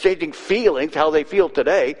feelings, how they feel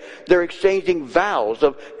today. They're exchanging vows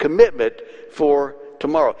of commitment for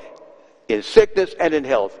tomorrow. In sickness and in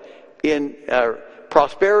health, in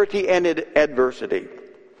prosperity and in adversity.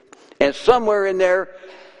 And somewhere in there,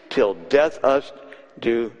 till death us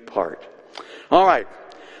do part. All right.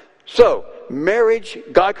 So, marriage,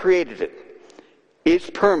 God created it. It's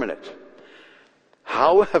permanent.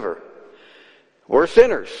 However, we're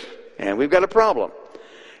sinners, and we've got a problem.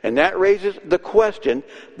 And that raises the question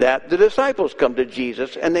that the disciples come to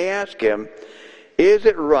Jesus and they ask him, is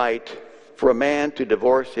it right for a man to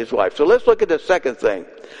divorce his wife? So let's look at the second thing.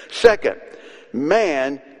 Second,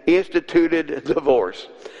 man instituted divorce.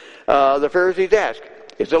 The Pharisees ask,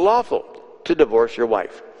 is it lawful to divorce your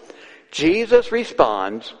wife? Jesus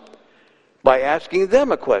responds by asking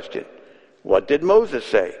them a question. What did Moses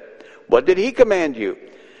say? What did he command you?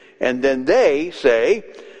 And then they say,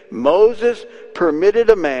 Moses permitted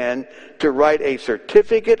a man to write a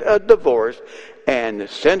certificate of divorce and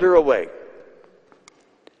send her away.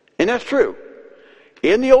 And that's true.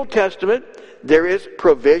 In the Old Testament, there is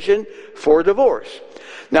provision for divorce.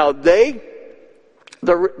 Now, the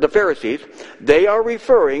Pharisees, they are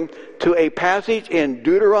referring to a passage in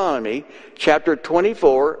Deuteronomy chapter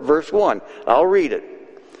 24, verse 1. I'll read it.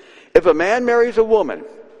 If a man marries a woman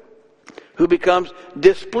who becomes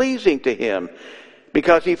displeasing to him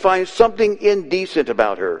because he finds something indecent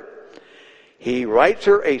about her, he writes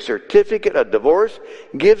her a certificate of divorce,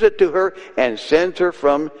 gives it to her, and sends her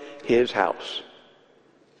from his house.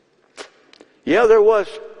 Yeah, there was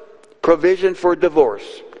provision for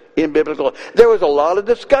divorce in biblical law. There was a lot of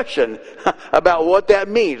discussion about what that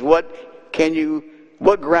means. What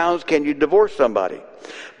grounds can you divorce somebody?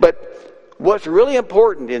 But what's really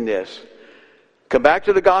important in this, come back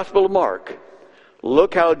to the Gospel of Mark.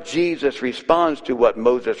 Look how Jesus responds to what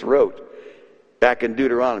Moses wrote back in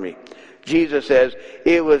Deuteronomy. Jesus says,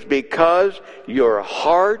 it was because your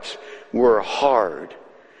hearts were hard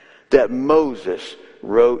that Moses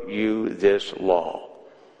wrote you this law.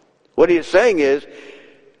 What he is saying is,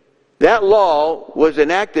 that law was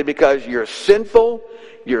enacted because you're sinful,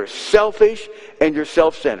 you're selfish, and you're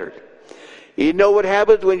self-centered. You know what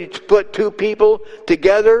happens when you put two people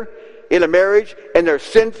together in a marriage and they're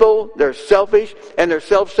sinful, they're selfish, and they're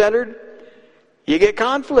self-centered? You get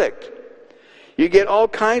conflict. You get all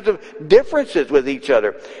kinds of differences with each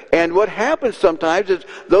other. And what happens sometimes is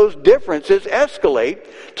those differences escalate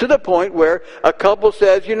to the point where a couple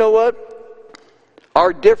says, you know what?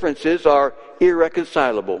 Our differences are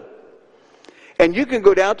irreconcilable. And you can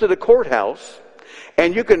go down to the courthouse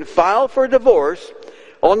and you can file for divorce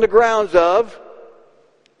on the grounds of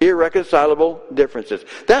irreconcilable differences.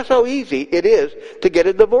 That's how easy it is to get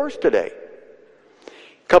a divorce today.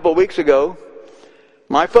 A couple of weeks ago,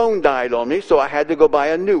 my phone died on me, so I had to go buy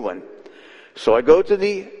a new one. So I go to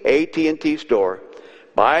the AT&T store,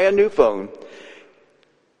 buy a new phone.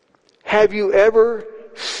 Have you ever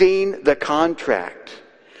seen the contract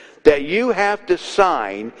that you have to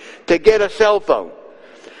sign to get a cell phone?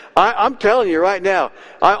 I'm telling you right now,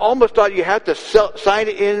 I almost thought you had to sign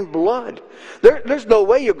it in blood. There's no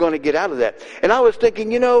way you're going to get out of that. And I was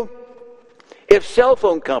thinking, if cell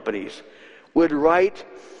phone companies would write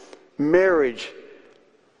marriage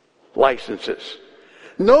licenses,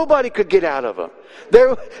 nobody could get out of them.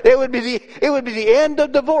 It would be the end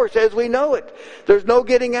of divorce as we know it. There's no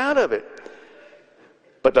getting out of it.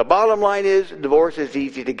 But the bottom line is, divorce is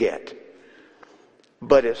easy to get.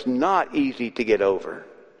 But it's not easy to get over.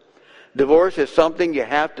 Divorce is something you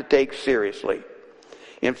have to take seriously.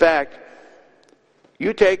 In fact,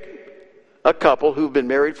 you take a couple who've been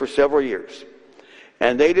married for several years,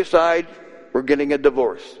 and they decide we're getting a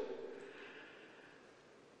divorce.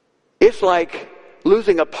 It's like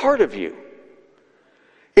losing a part of you.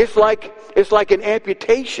 It's like an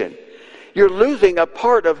amputation. You're losing a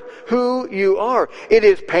part of who you are. It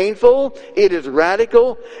is painful, it is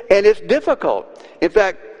radical, and it's difficult. In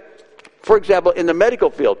fact, for example, in the medical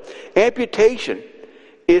field, amputation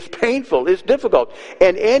is painful, it's difficult.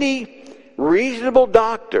 And any reasonable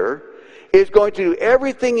doctor is going to do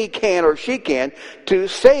everything he can or she can to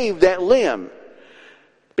save that limb.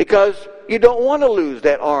 Because you don't want to lose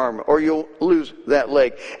that arm or you'll lose that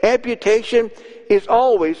leg. Amputation is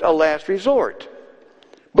always a last resort.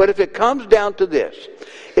 But if it comes down to this,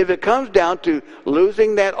 if it comes down to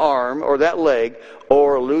losing that arm or that leg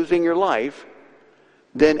or losing your life,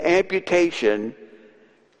 then amputation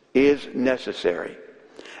is necessary.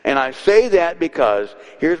 And I say that because,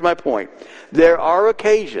 here's my point, there are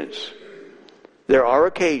occasions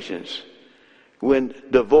when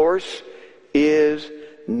divorce is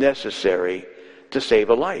necessary to save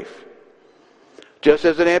a life. Just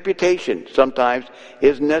as an amputation sometimes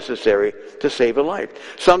is necessary to save a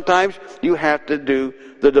life. Sometimes you have to do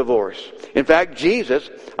the divorce. In fact,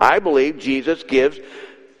 I believe Jesus gives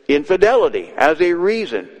infidelity as a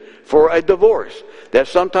reason for a divorce. That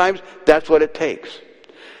sometimes that's what it takes.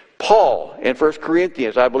 Paul in 1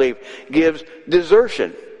 Corinthians, I believe, gives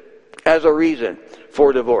desertion as a reason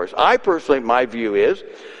for divorce. I personally, my view is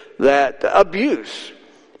that abuse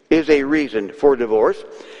is a reason for divorce.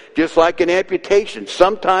 Just like an amputation.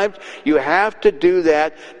 Sometimes you have to do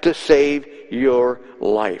that to save your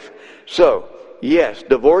life. So, yes,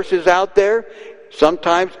 divorce is out there.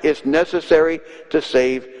 Sometimes it's necessary to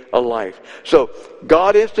save a life. So,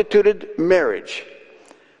 God instituted marriage.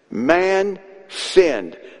 Man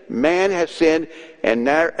sinned. Man has sinned, and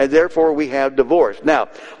therefore we have divorce. Now,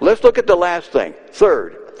 let's look at the last thing.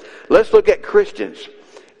 Third, let's look at Christians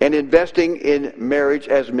and investing in marriage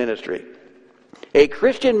as ministry. A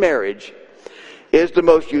Christian marriage is the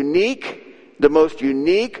most unique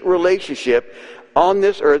relationship on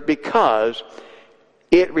this earth because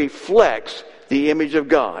it reflects the image of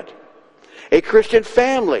God. A Christian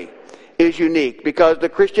family is unique because the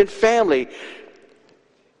Christian family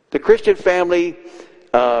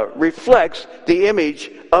reflects the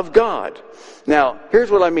image of God. Now,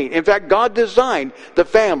 here's what I mean. In fact, God designed the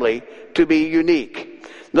family to be unique.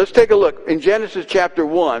 Let's take a look. In Genesis chapter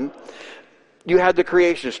 1, you have the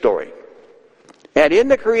creation story. And in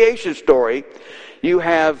the creation story, you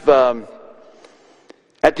have,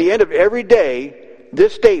 at the end of every day,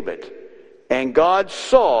 this statement, and God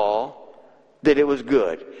saw that it was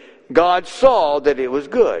good. God saw that it was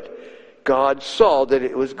good. God saw that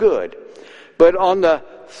it was good. But on the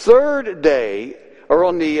third day, or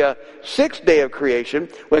on the sixth day of creation,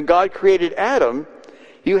 when God created Adam,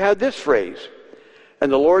 you have this phrase,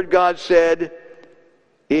 and the Lord God said,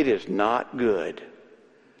 it is not good.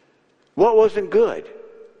 What wasn't good?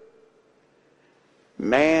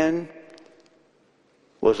 Man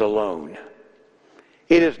was alone.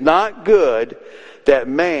 It is not good that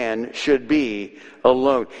man should be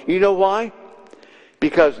alone. You know why?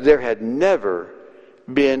 Because there had never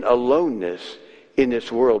been aloneness in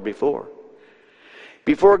this world before.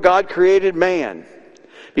 Before God created man,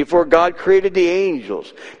 before God created the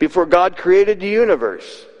angels, before God created the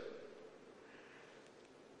universe,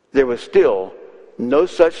 there was still no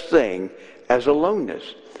such thing as aloneness.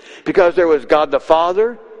 Because there was God the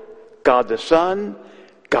Father, God the Son,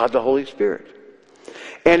 God the Holy Spirit.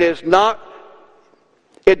 And it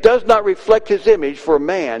does not reflect His image for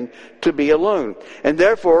man to be alone. And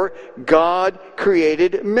therefore, God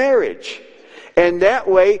created marriage. And that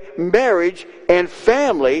way, marriage and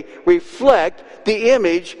family reflect the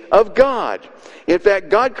image of God. In fact,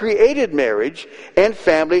 God created marriage and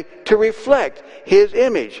family to reflect His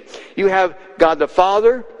image. You have God the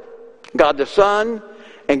Father, God the Son,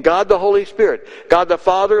 and God the Holy Spirit. God the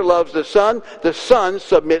Father loves the Son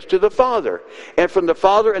submits to the Father. And from the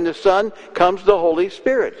Father and the Son comes the Holy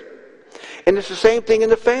Spirit. And it's the same thing in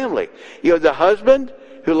the family. You have the husband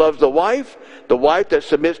who loves the wife that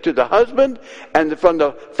submits to the husband, and from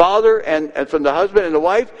the father and from the husband and the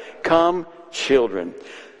wife come children.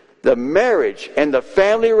 The marriage and the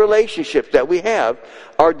family relationships that we have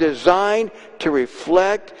are designed to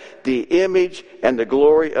reflect the image and the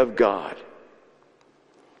glory of God.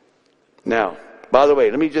 Now, by the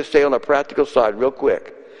way, let me just say on a practical side real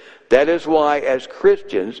quick. That is why, as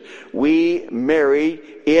Christians, we marry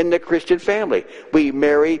in the Christian family. We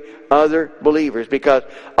marry other believers because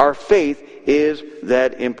our faith is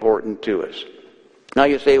that important to us. Now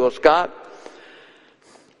you say, well, Scott,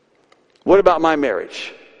 what about my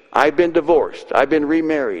marriage? I've been divorced. I've been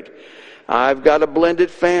remarried. I've got a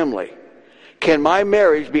blended family. Can my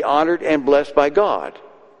marriage be honored and blessed by God?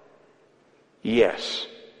 Yes.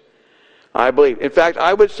 I believe. In fact,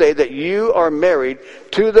 I would say that you are married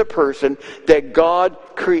to the person that God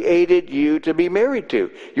created you to be married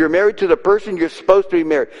to. You're married to the person you're supposed to be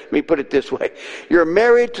married. Let me put it this way. You're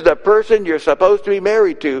married to the person you're supposed to be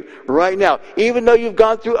married to right now. Even though you've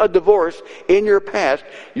gone through a divorce in your past,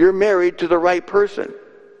 you're married to the right person.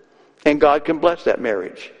 And God can bless that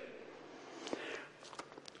marriage.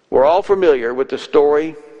 We're all familiar with the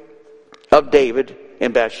story of David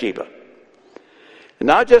and Bathsheba.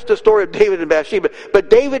 Not just the story of David and Bathsheba, but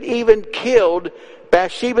David even killed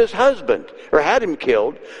Bathsheba's husband, or had him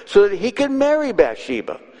killed, so that he could marry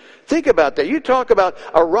Bathsheba. Think about that. You talk about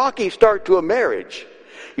a rocky start to a marriage.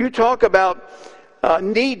 You talk about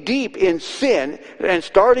knee-deep in sin, and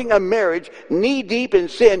starting a marriage knee-deep in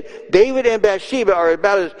sin. David and Bathsheba are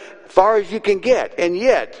about as far as you can get. And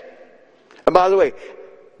yet, and by the way,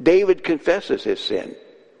 David confesses his sin.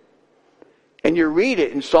 And you read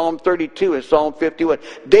it in Psalm 32 and Psalm 51.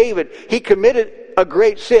 David, he committed a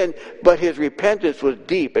great sin, but his repentance was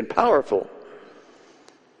deep and powerful.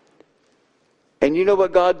 And you know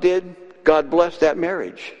what God did? God blessed that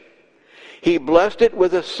marriage. He blessed it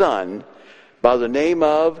with a son by the name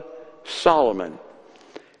of Solomon.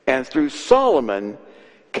 And through Solomon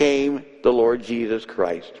came the Lord Jesus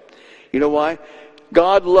Christ. You know why?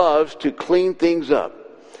 God loves to clean things up.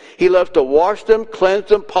 He loves to wash them, cleanse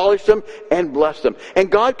them, polish them, and bless them.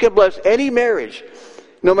 And God can bless any marriage,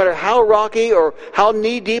 no matter how rocky or how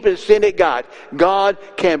knee-deep in sin it got. God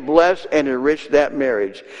can bless and enrich that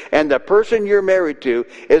marriage. And the person you're married to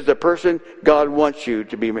is the person God wants you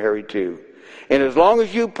to be married to. And as long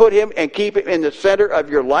as you put him and keep him in the center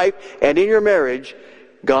of your life and in your marriage,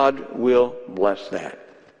 God will bless that.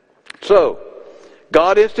 So,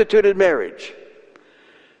 God instituted marriage.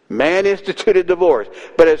 Man instituted divorce.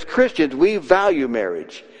 But as Christians, we value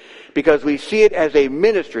marriage because we see it as a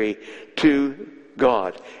ministry to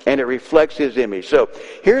God, and it reflects his image. So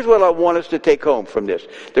here's what I want us to take home from this.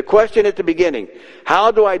 The question at the beginning,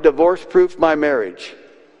 how do I divorce-proof my marriage?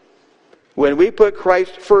 When we put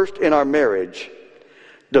Christ first in our marriage,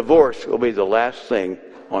 divorce will be the last thing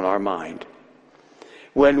on our mind.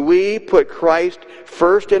 When we put Christ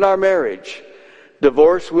first in our marriage,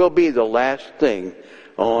 divorce will be the last thing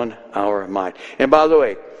on our mind. And by the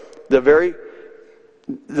way,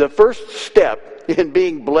 the first step in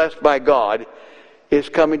being blessed by God is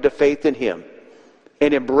coming to faith in him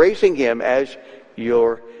and embracing him as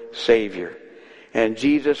your Savior. And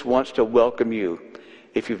Jesus wants to welcome you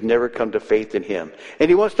if you've never come to faith in him. And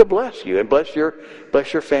he wants to bless you and bless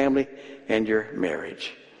your family and your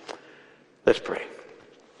marriage. Let's pray.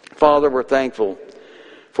 Father, we're thankful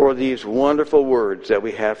for these wonderful words that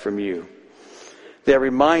we have from you that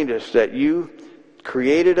remind us that you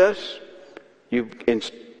created us. You've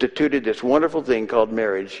instituted this wonderful thing called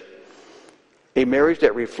marriage, a marriage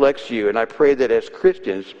that reflects you. And I pray that as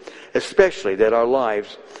Christians, especially, that our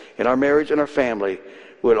lives and our marriage and our family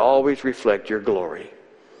would always reflect your glory.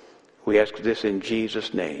 We ask this in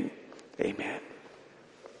Jesus' name. Amen.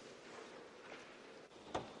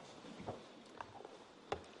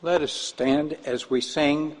 Let us stand as we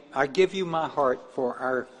sing, I Give You My Heart, for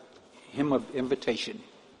our hymn of invitation.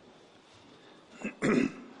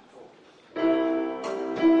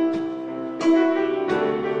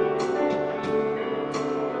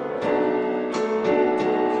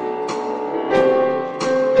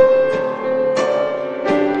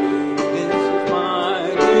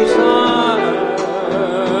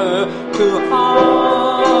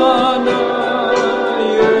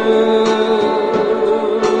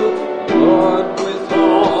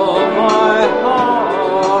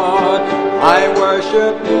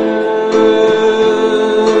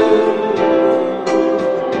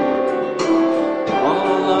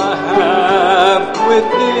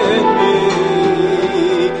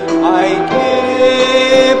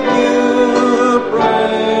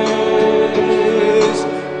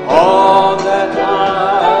 All that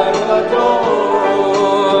I adore.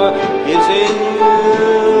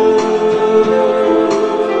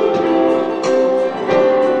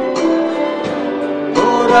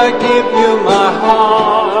 I give you my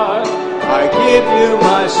heart, I give you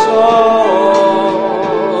my soul.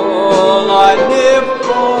 I live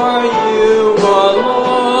for you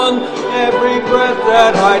alone. Every breath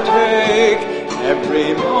that I take,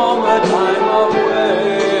 every moment I'm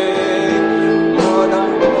awake. Lord, I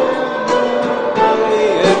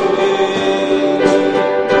live in me.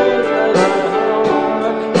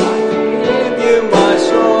 I give you my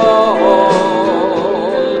soul.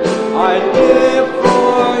 I live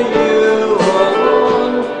for you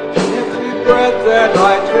alone. Every breath that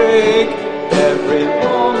I take, every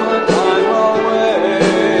moment I'm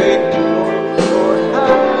awake. Lord,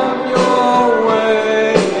 have your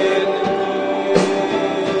way in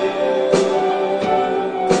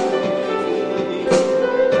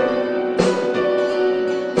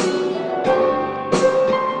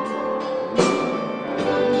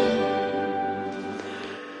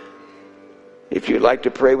If you'd like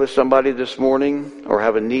to pray with somebody this morning or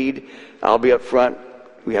have a need, I'll be up front.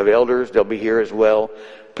 We have elders. They'll be here as well.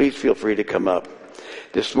 Please feel free to come up.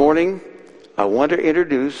 This morning, I want to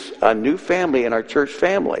introduce a new family in our church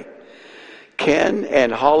family. Ken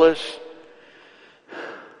and Hollis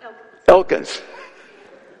Elkins.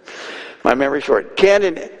 My memory's short.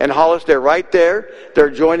 Ken and Hollis, they're right there.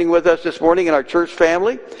 They're joining with us this morning in our church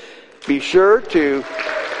family. Be sure to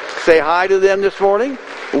say hi to them this morning.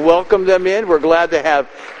 Welcome them in. We're glad to have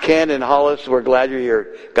Ken and Hollis. We're glad you're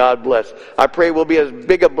here. God bless. I pray we'll be as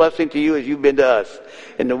big a blessing to you as you've been to us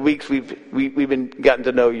in the weeks we've been gotten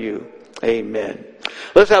to know you. Amen.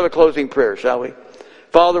 Let's have a closing prayer, shall we?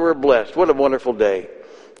 Father, we're blessed. What a wonderful day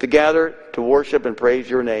to gather, to worship and praise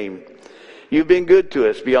your name. You've been good to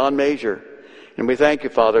us beyond measure. And we thank you,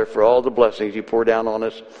 Father, for all the blessings you pour down on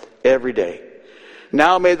us every day.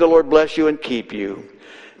 Now may the Lord bless you and keep you.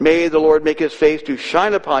 May the Lord make his face to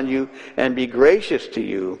shine upon you and be gracious to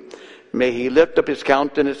you. May he lift up his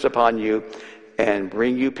countenance upon you and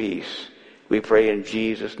bring you peace. We pray in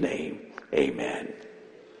Jesus' name. Amen.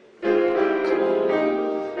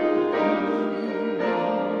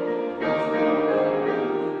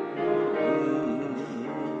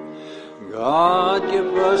 God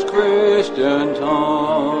give us Christian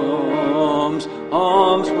homes,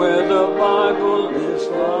 homes where the Bible is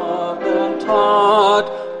loved and taught,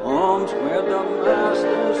 homes where the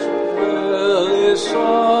Master's will is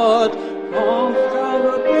sought, homes where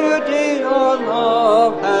the beauty of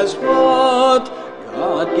love has wrought.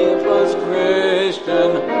 God give us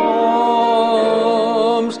Christian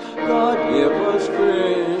homes, God give us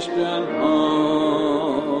Christian homes.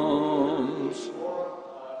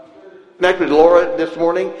 Connect with Laura this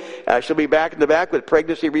morning. She'll be back in the back with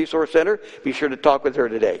Pregnancy Resource Center. Be sure to talk with her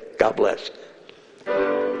today. God bless.